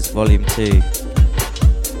Equalize Volume 2.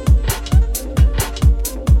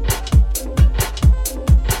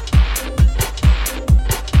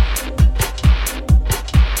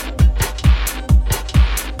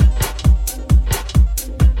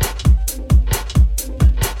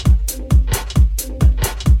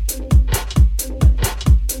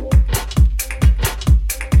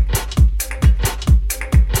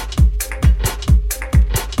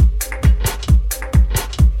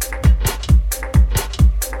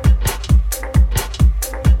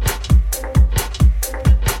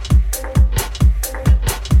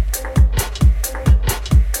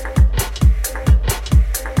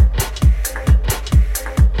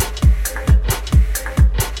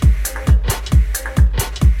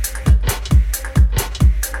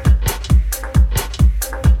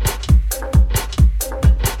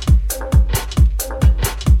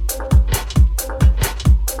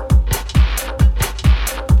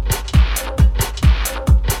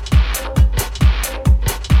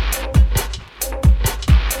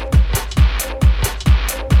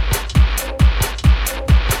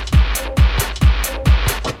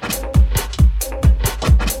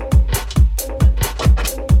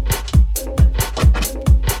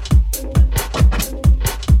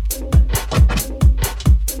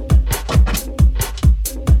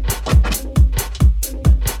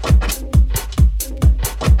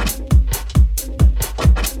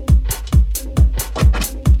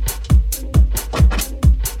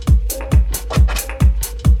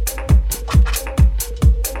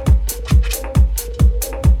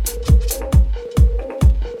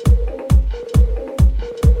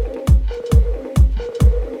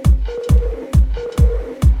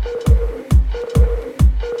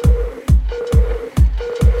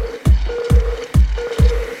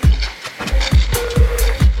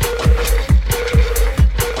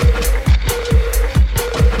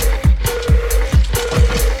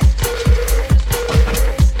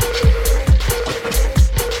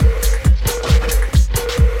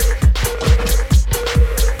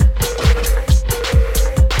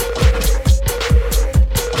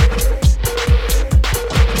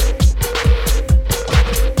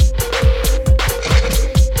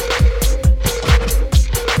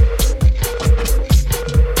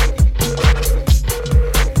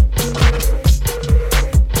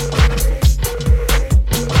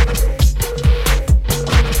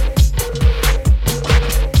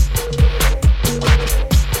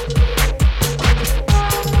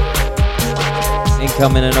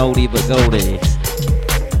 Coming an oldie but goldie.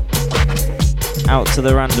 Out to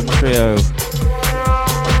the random trio.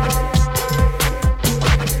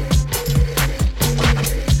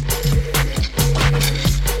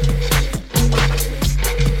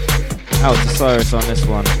 Out to Cyrus on this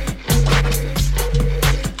one.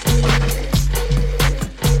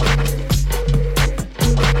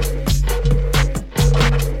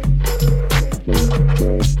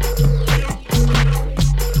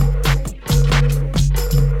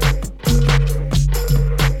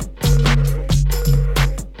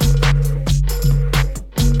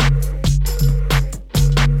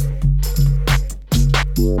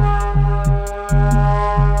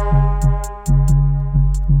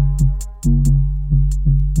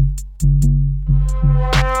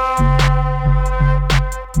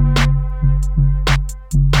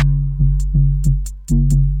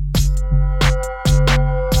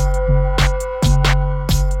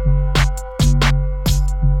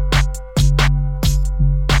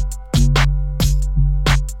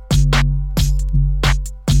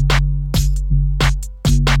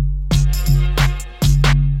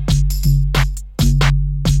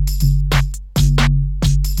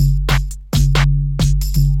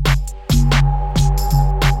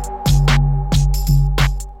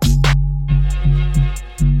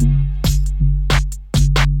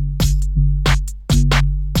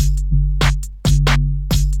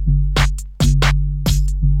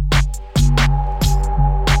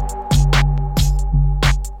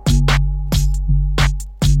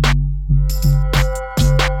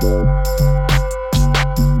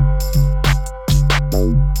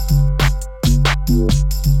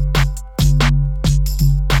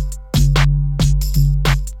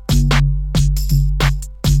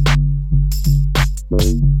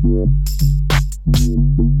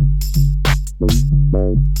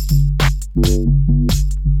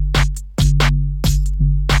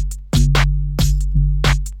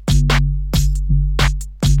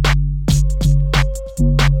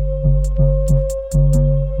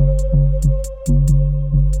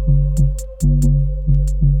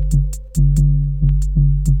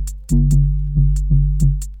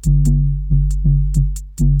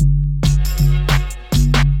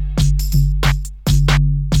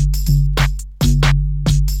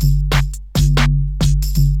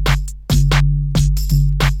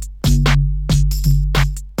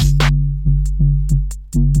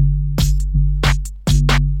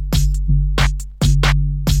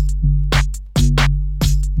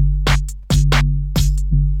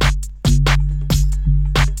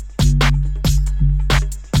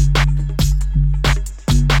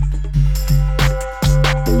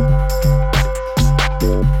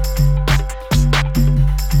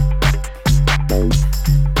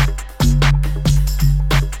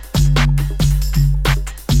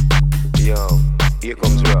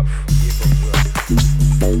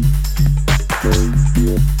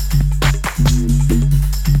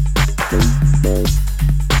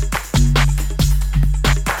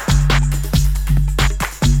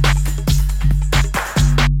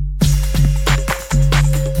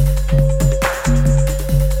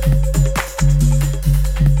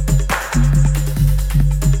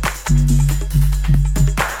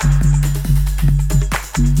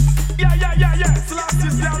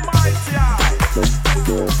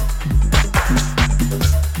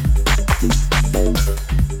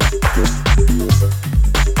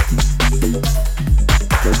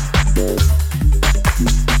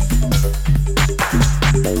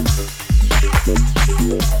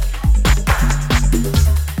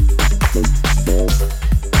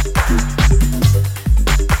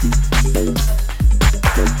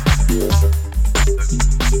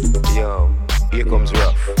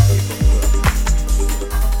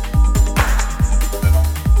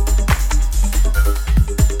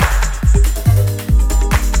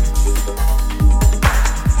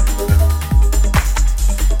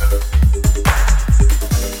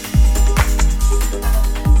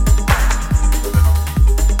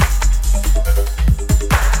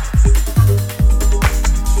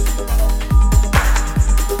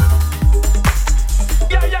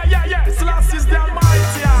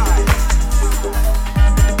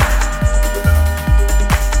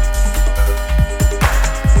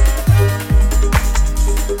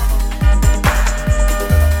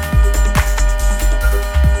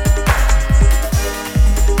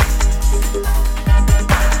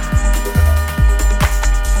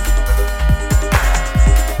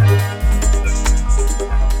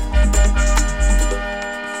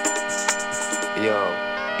 Yo,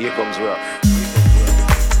 here comes rough.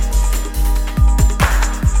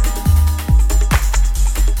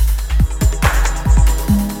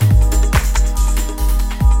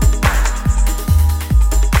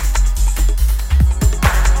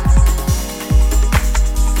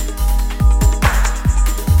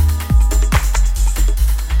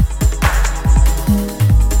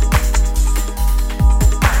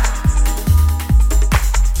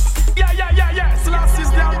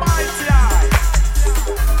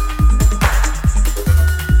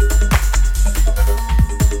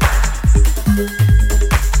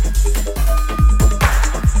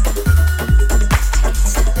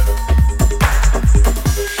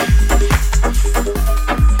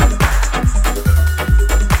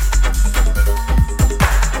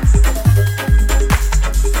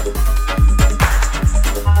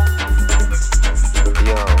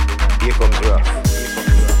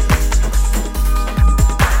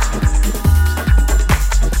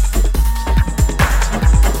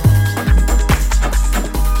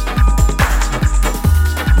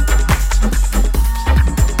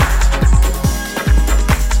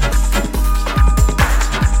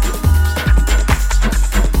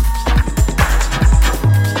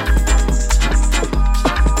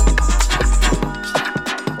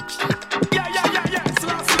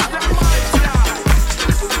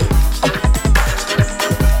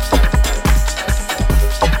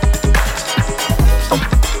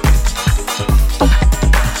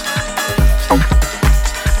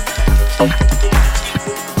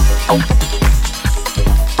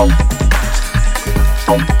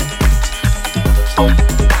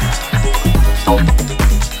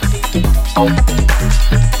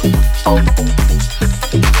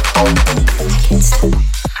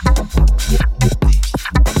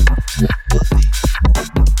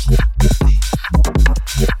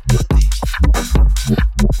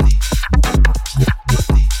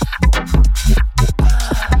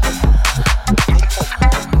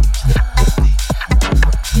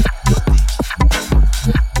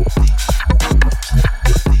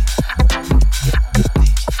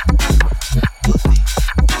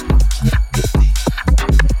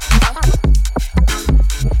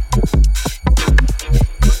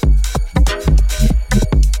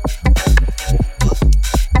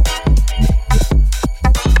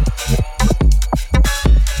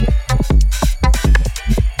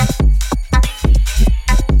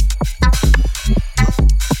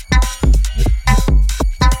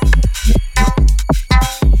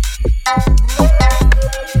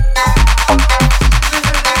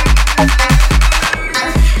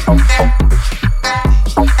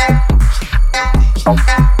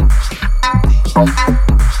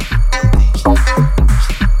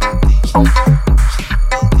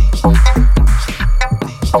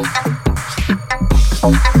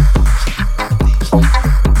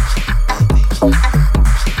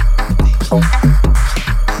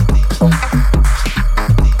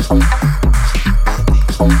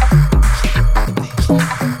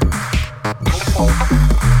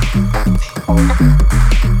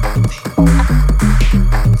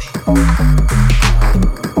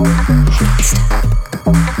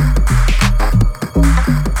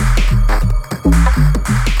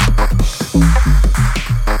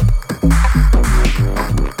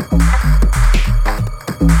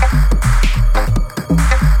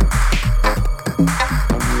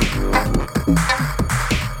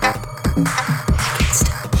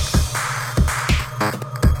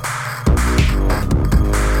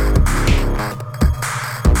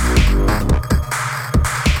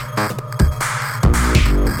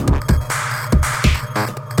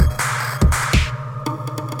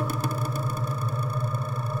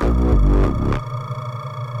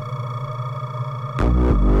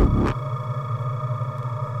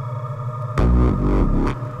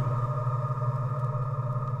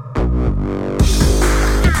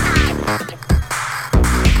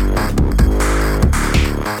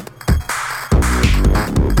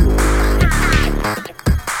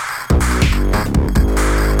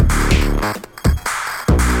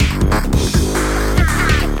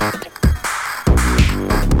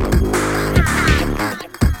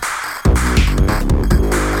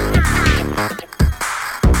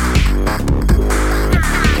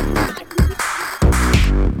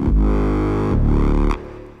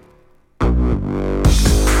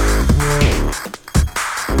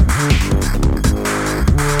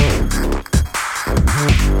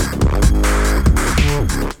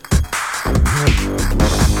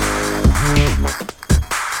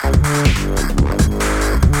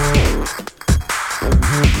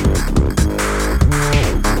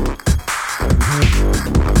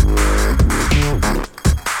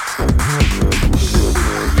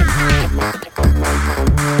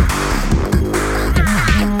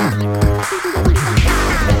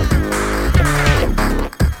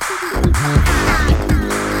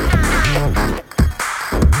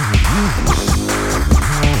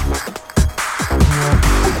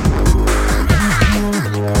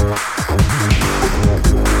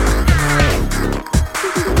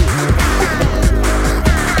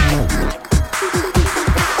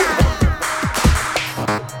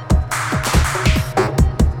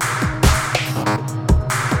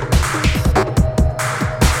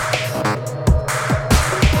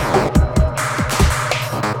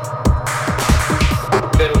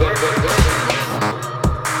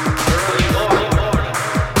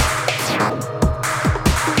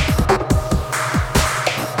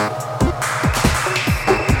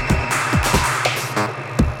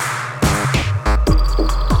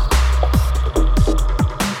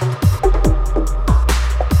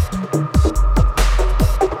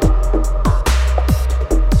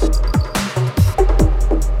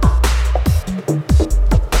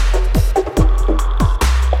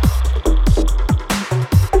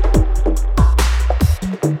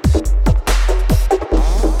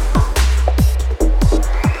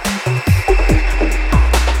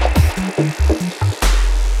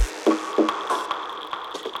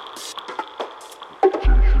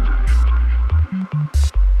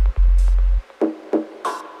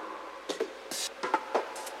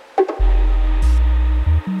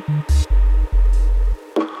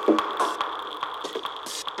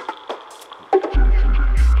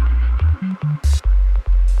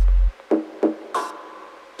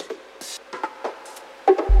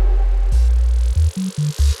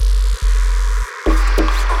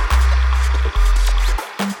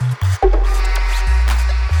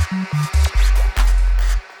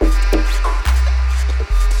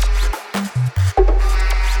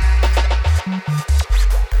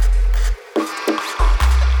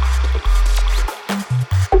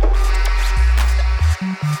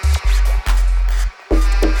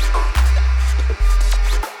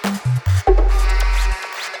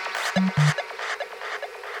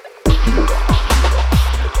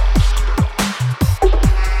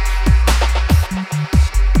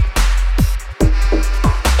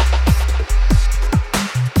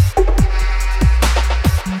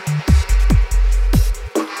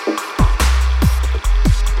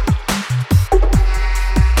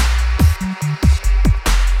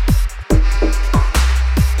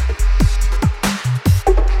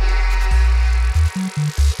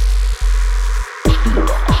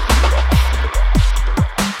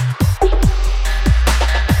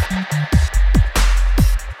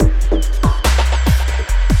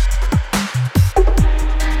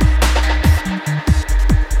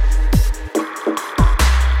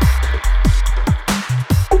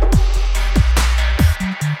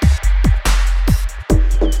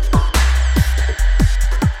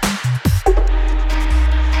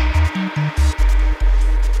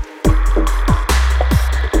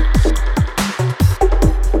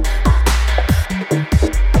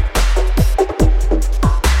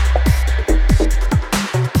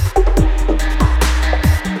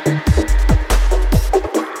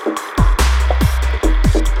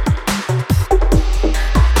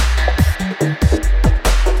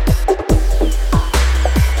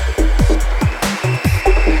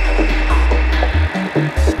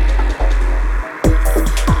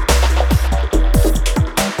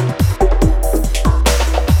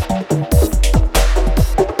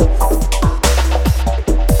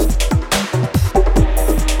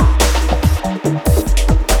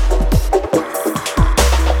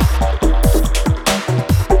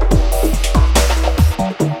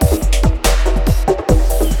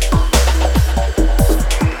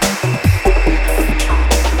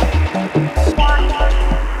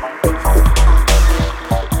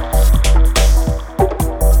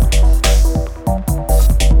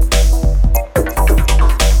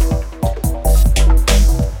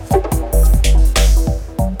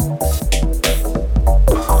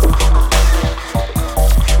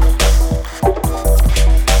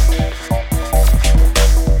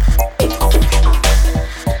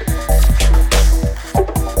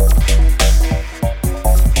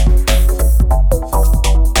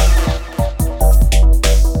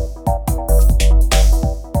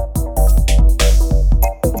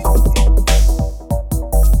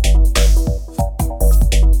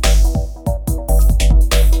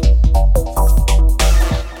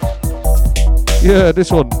 Yeah,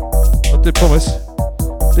 this one, I did promise.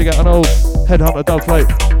 Dig out an old Headhunter dub plate.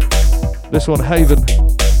 This one, Haven.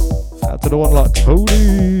 Out to the one like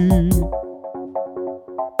Tony.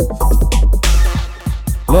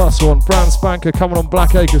 Last one, Brand Spanker, coming on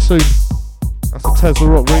Black Acre soon. That's a Tesla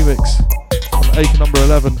Rock remix on Acre number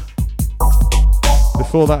 11.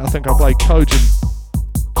 Before that, I think I played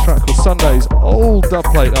Kojin. Track called Sundays. Old dub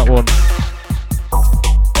plate, that one.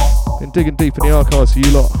 Been digging deep in the archives for you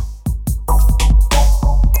lot.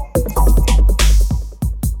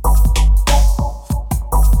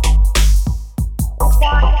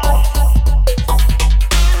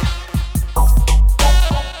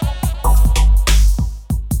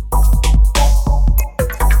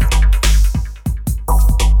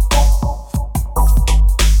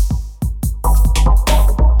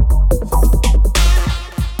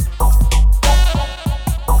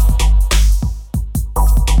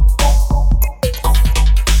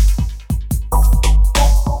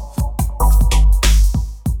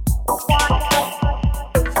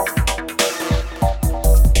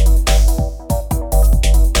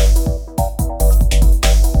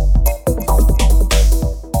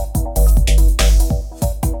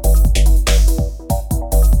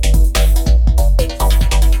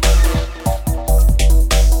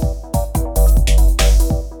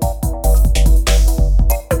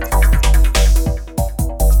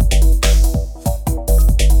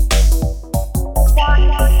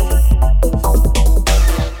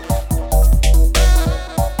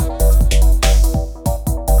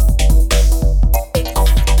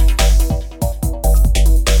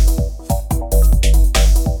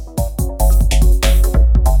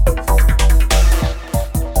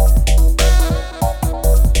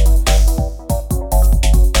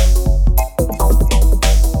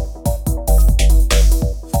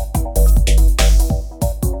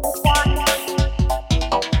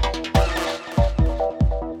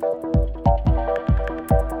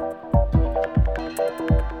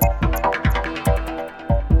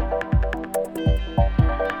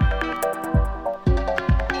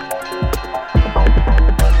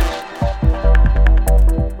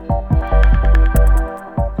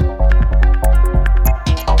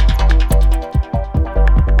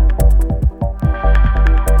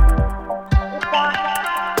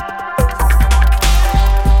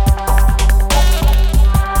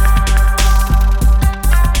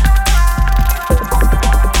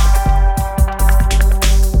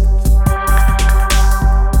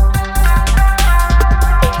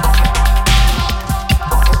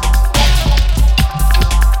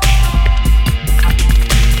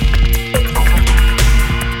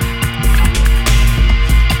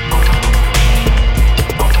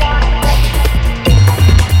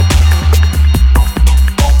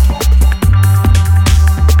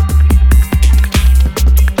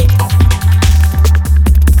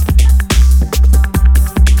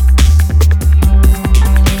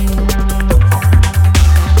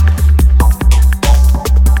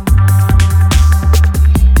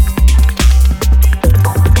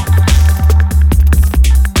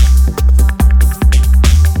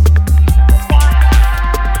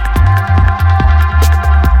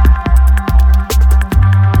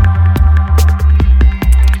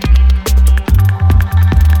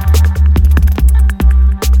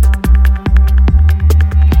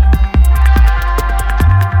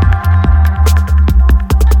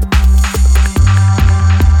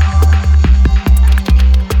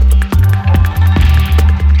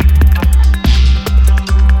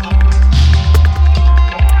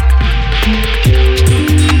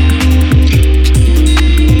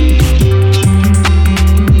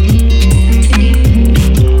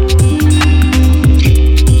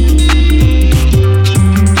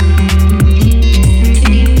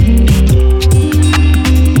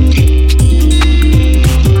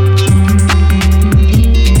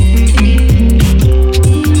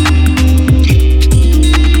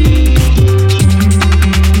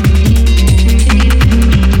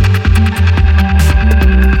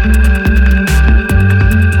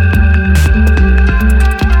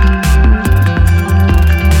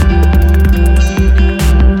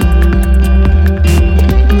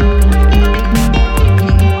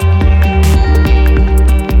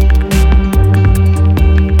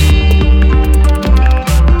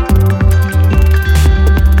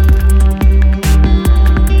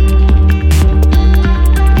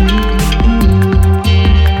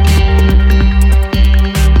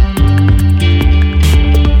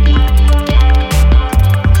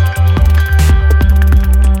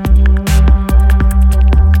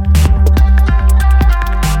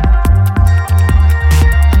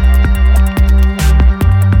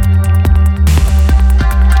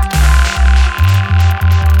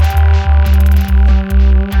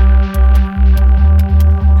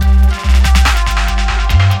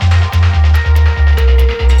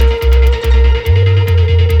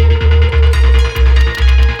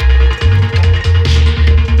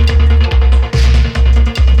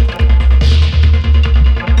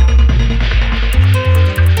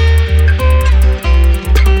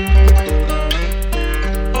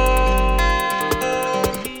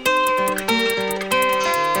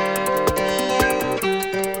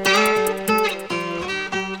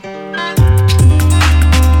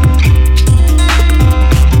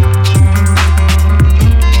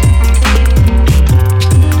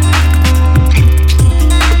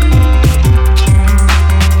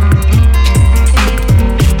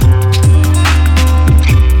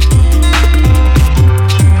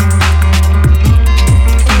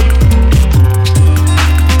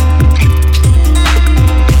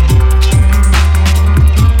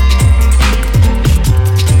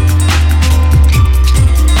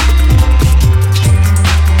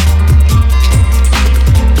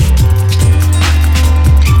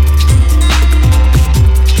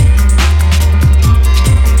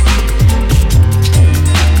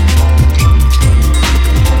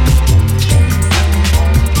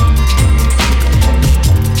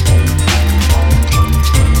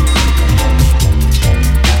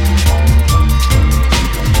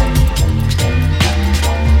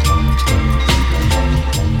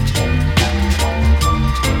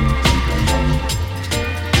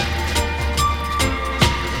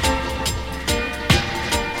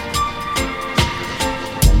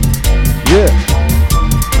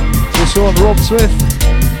 Nice one, Rob Smith,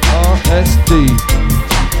 RSD.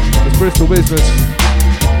 It's Bristol Business,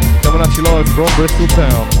 coming at you live from Bristol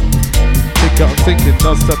Town. Pick Up and Thinking,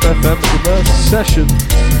 Dubstep FM Immerse Sessions.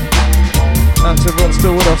 Thanks everyone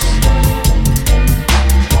still with us.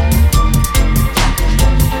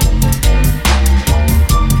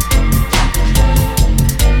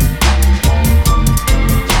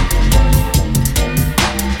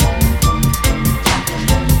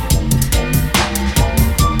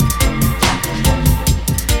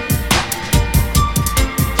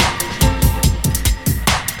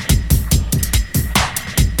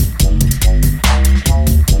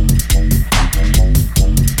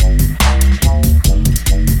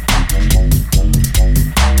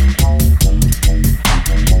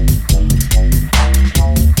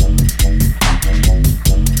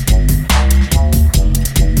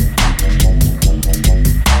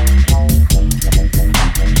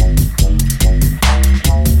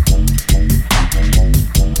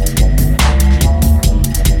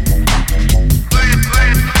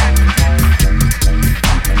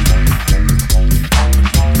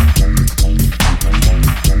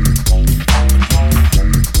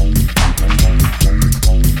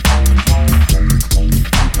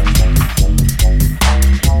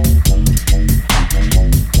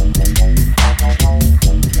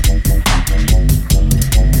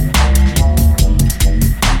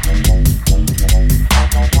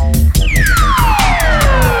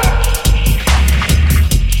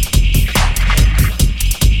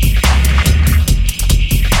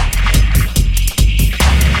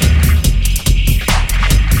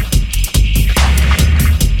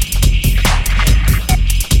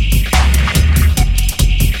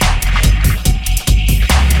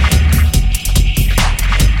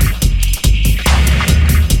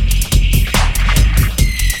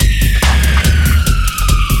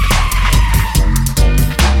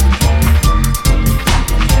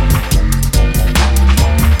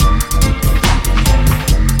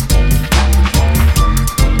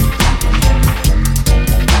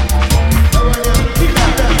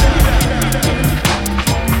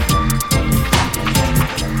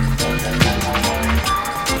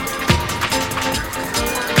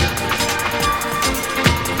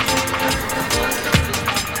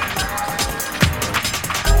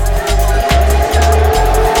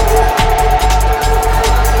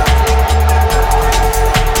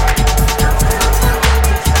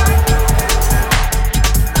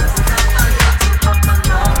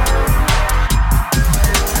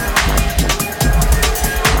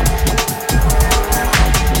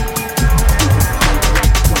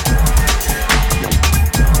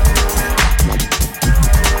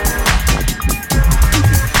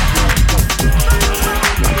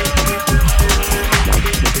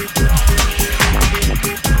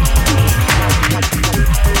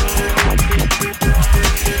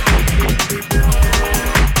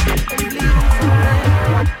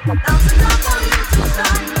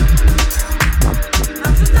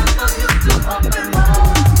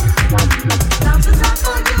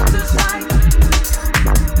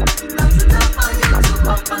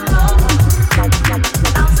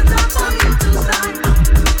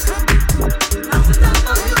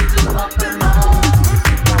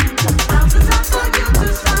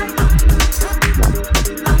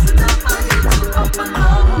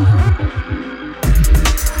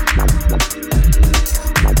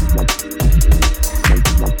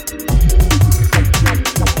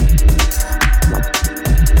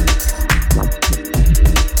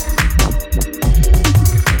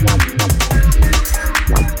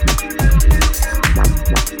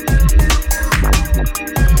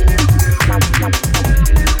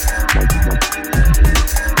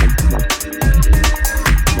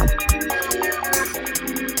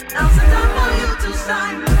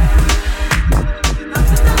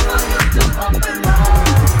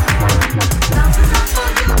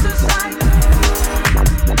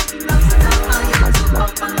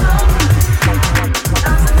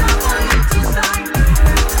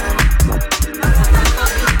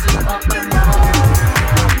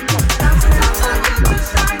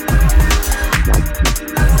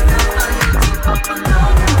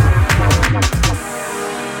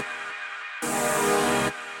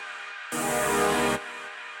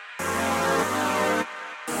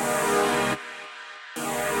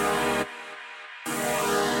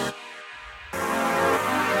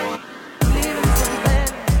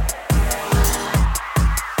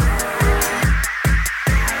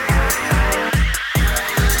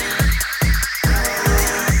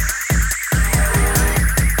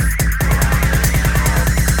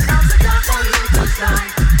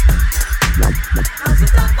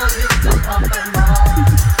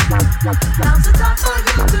 Now's the time for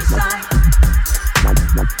you to shine.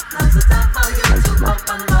 Now's the time for you to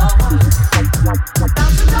open more.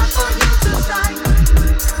 Now's the time for you to shine.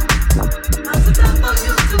 Now's the time for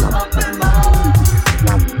you to open more.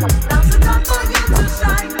 Now's the time for you to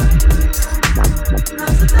shine.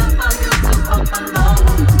 Now's the time for you to open more.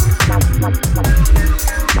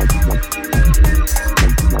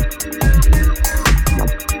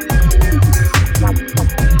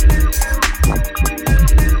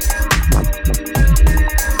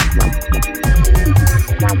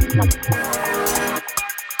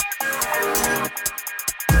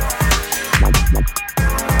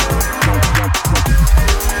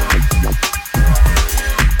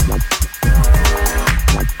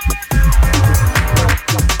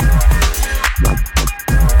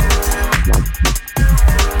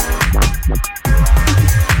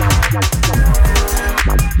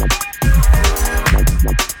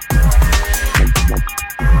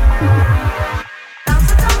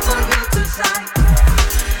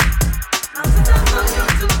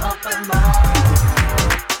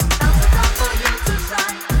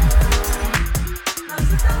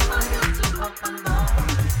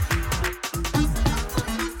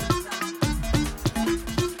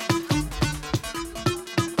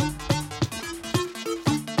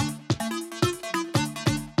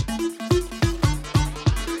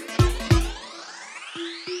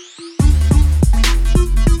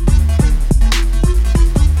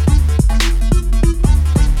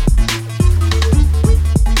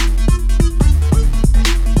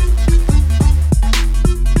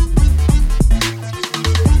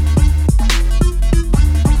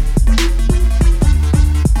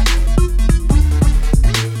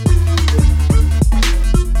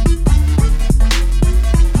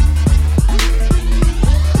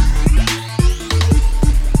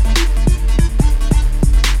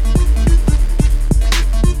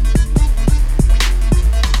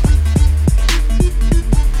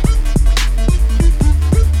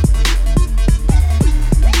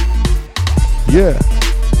 Yeah.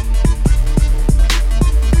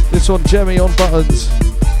 This one, Jemmy on buttons.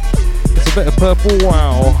 It's a bit of Purple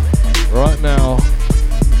Wow right now.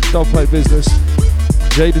 Dog play business.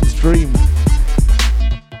 Jaden's Dream.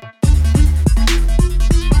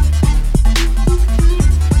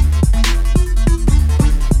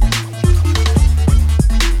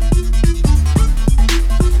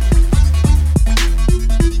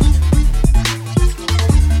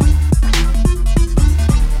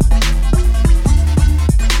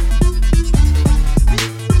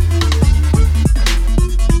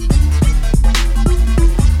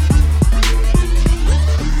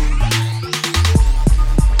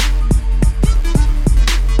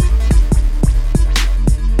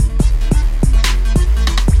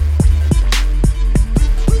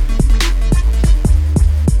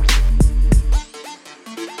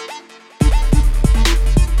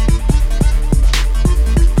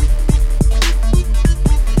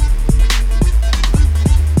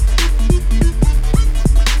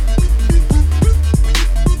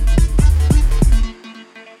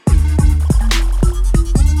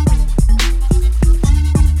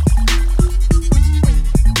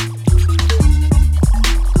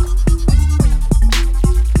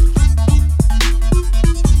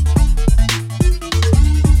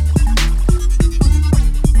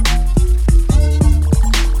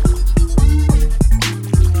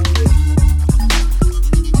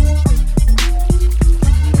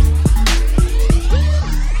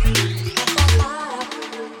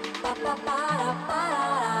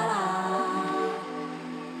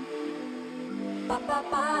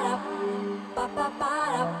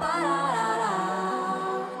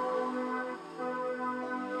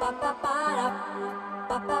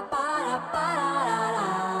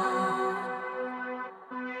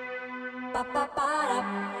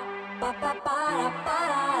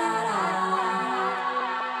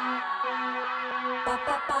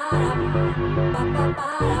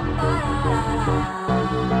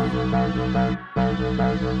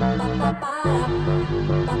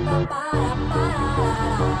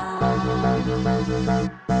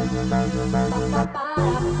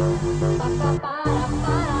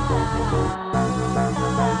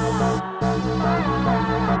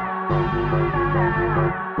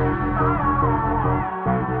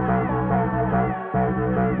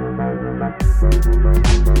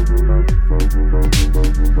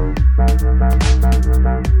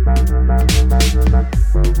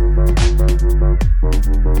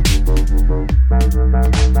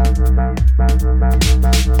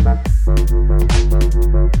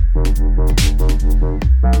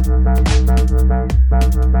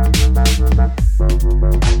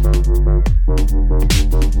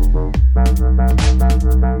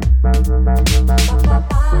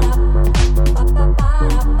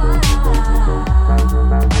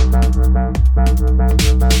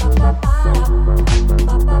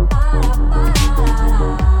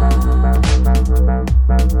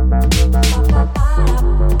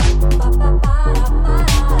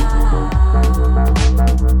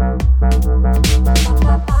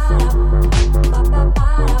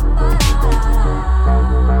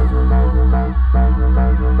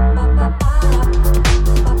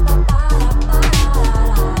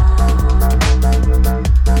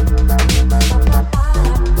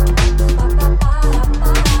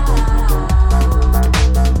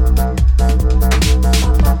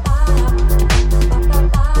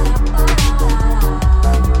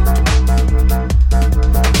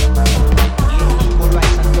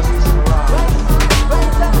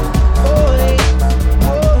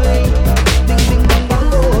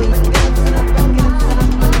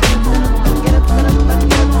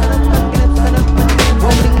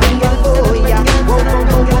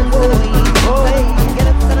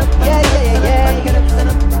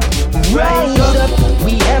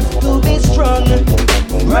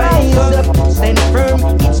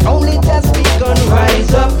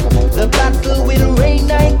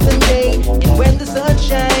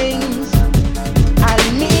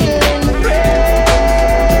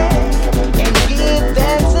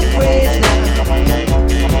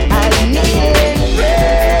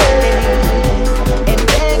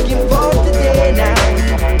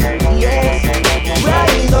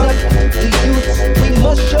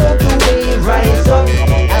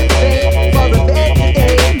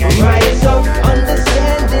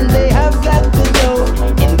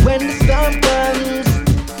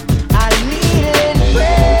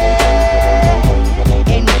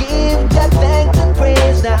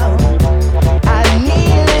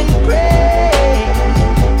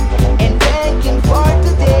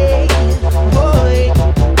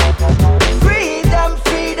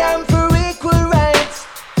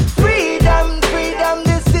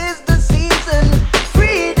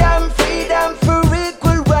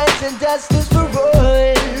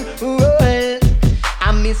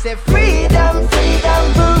 say freedom,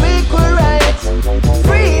 freedom for equal rights.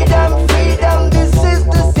 Freedom, freedom, this is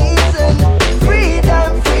the season.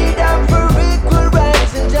 Freedom, freedom for equal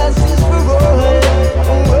rights and justice for all.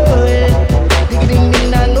 Ding ding ding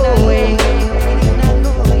dang going.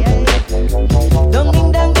 Dong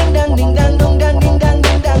ding dang ding dang ding dang dong dang ding dang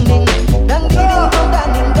ding dang ding. Dang ding ding dong dang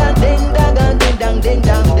ding dang ding dang ding dang ding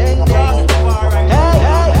dang ding ding. Hey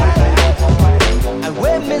hey. And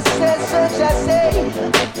when me say such I say,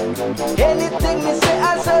 anything me say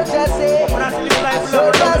I such I say.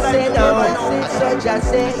 Such I say no, such I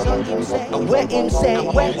say. And when him say,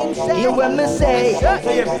 hear what me say.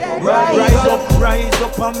 Rise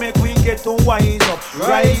up and make we get to wise up.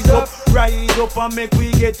 Rise up and make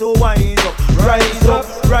we get to wise up.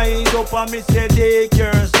 Rise up and me say take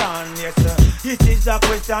your stand. Yes sir. This is a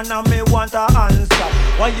question and me want to answer.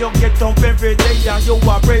 Why you get up every day and you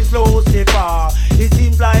are praise Lucifer? It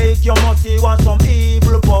seems like you must want some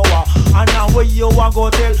evil power. And now where you a go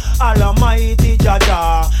tell Almighty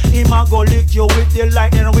Jaja, him a go lick you with the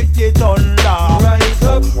lightning with the thunder.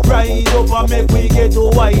 Rise up and make we get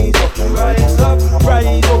to wise up. Rise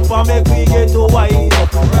up and make we get to wise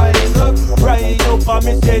up. Rise up and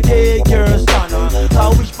me say take your stand. I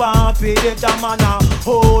wish papi the man a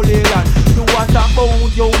holy land. You what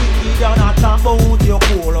about your wicked and not about your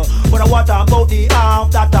cool, but what about the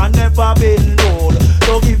half that I never been told?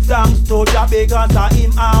 So give thanks to Jah because I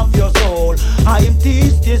him have your soul. I him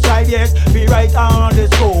teach this right, yes, be right on the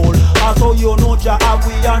soul. Also you know Jah have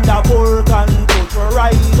we under full control. So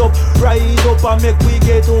rise up and make we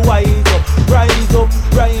get to wise up. Rise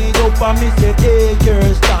up and me say take your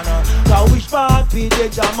stand. I wish papi the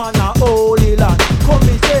Jah man a holy land. Come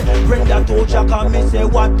me say render to Jah, come me say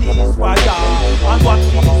what is fire and what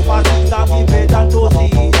is for Caesar, give it unto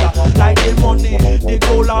Caesar. Like the money, the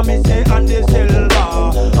gold and me say and the silver,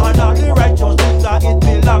 and all the righteous things that it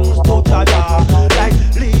belongs to Jah. Like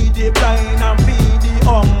lead the blind and feed the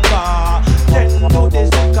hunger, tend to the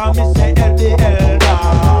sick and me say help the elder.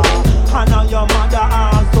 Honor your mother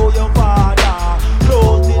and so your father.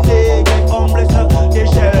 Close the naked, bless the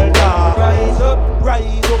shelter. Rise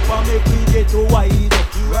up and make we get to wise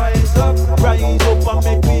up. Rise up and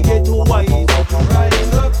make we get to wise up.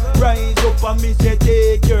 Rise up and me say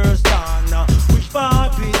take your stand. Which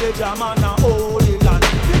part we the jam and a holy land.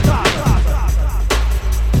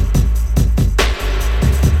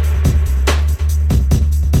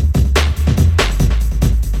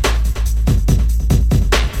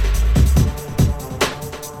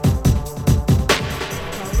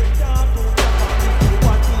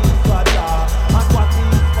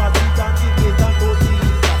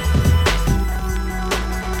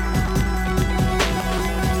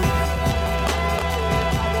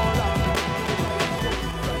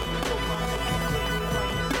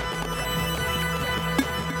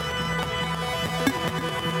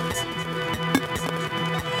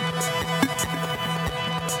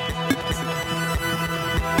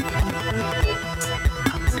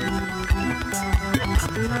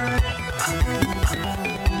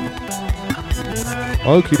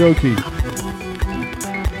 Okie dokie.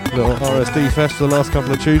 Little RSD fest for the last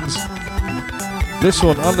couple of tunes. This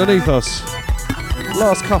one, Underneath Us.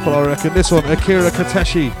 Last couple, I reckon. This one, Akira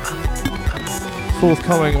Kateshi.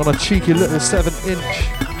 Forthcoming on a cheeky little 7-inch.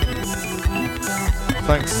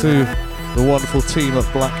 Thanks to the wonderful team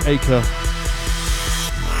at Black Acre.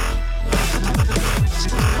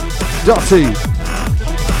 Dotty.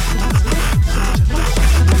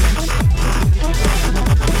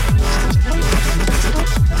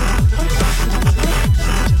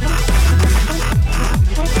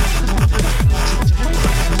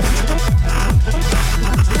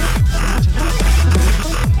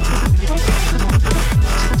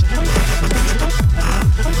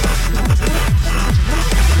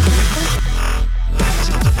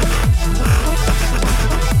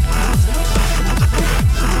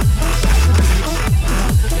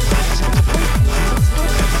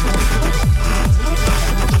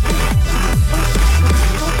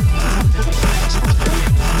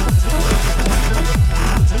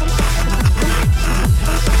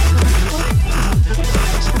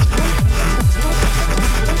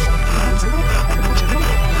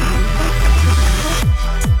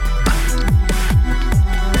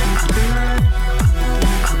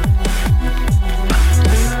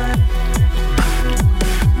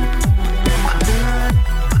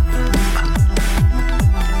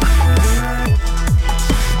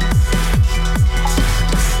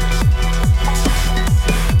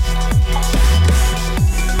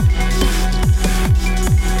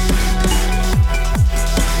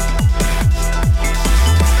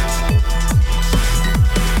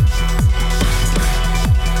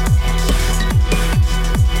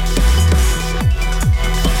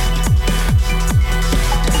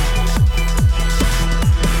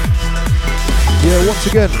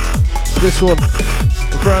 again, this one,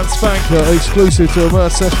 a brand spanker, exclusive to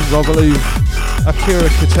Immerse Sessions, I believe, Akira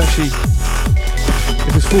Kateshi.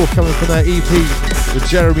 It is forthcoming from their EP, the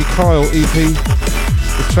Jeremy Kyle EP.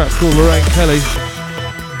 This track's called Lorraine Kelly.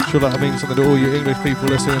 I'm sure that'll mean something to all you English people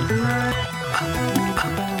listening.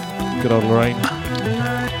 Good old Lorraine.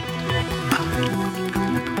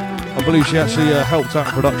 I believe she actually helped out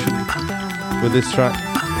in production with this track.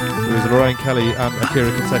 It was Lorraine Kelly and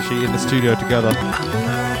Akira Kateshi in the studio together.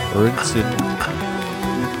 Rinsing.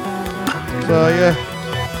 So yeah,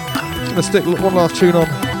 I'm going to stick one last tune on.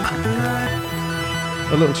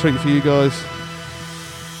 A little treat for you guys.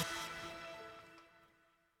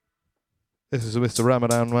 This is a Mr.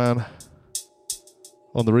 Ramadan Man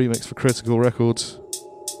on the remix for Critical Records.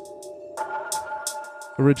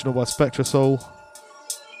 Original by Spectra Soul.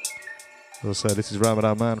 As I say, this is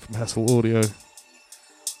Ramadan Man from Hessel Audio.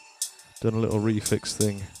 Done a little refix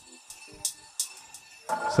thing.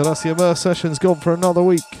 So that's the Immerse Sessions gone for another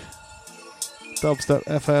week. Dubstep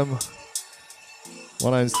FM.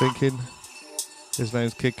 My name's Thinking. His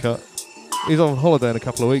name's Kid Cut. He's on holiday in a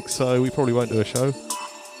couple of weeks, so we probably won't do a show.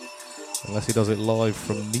 Unless he does it live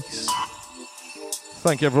from Nice.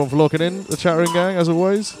 Thank you everyone for locking in. The chat room gang, as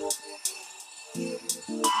always.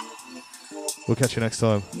 We'll catch you next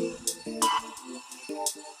time.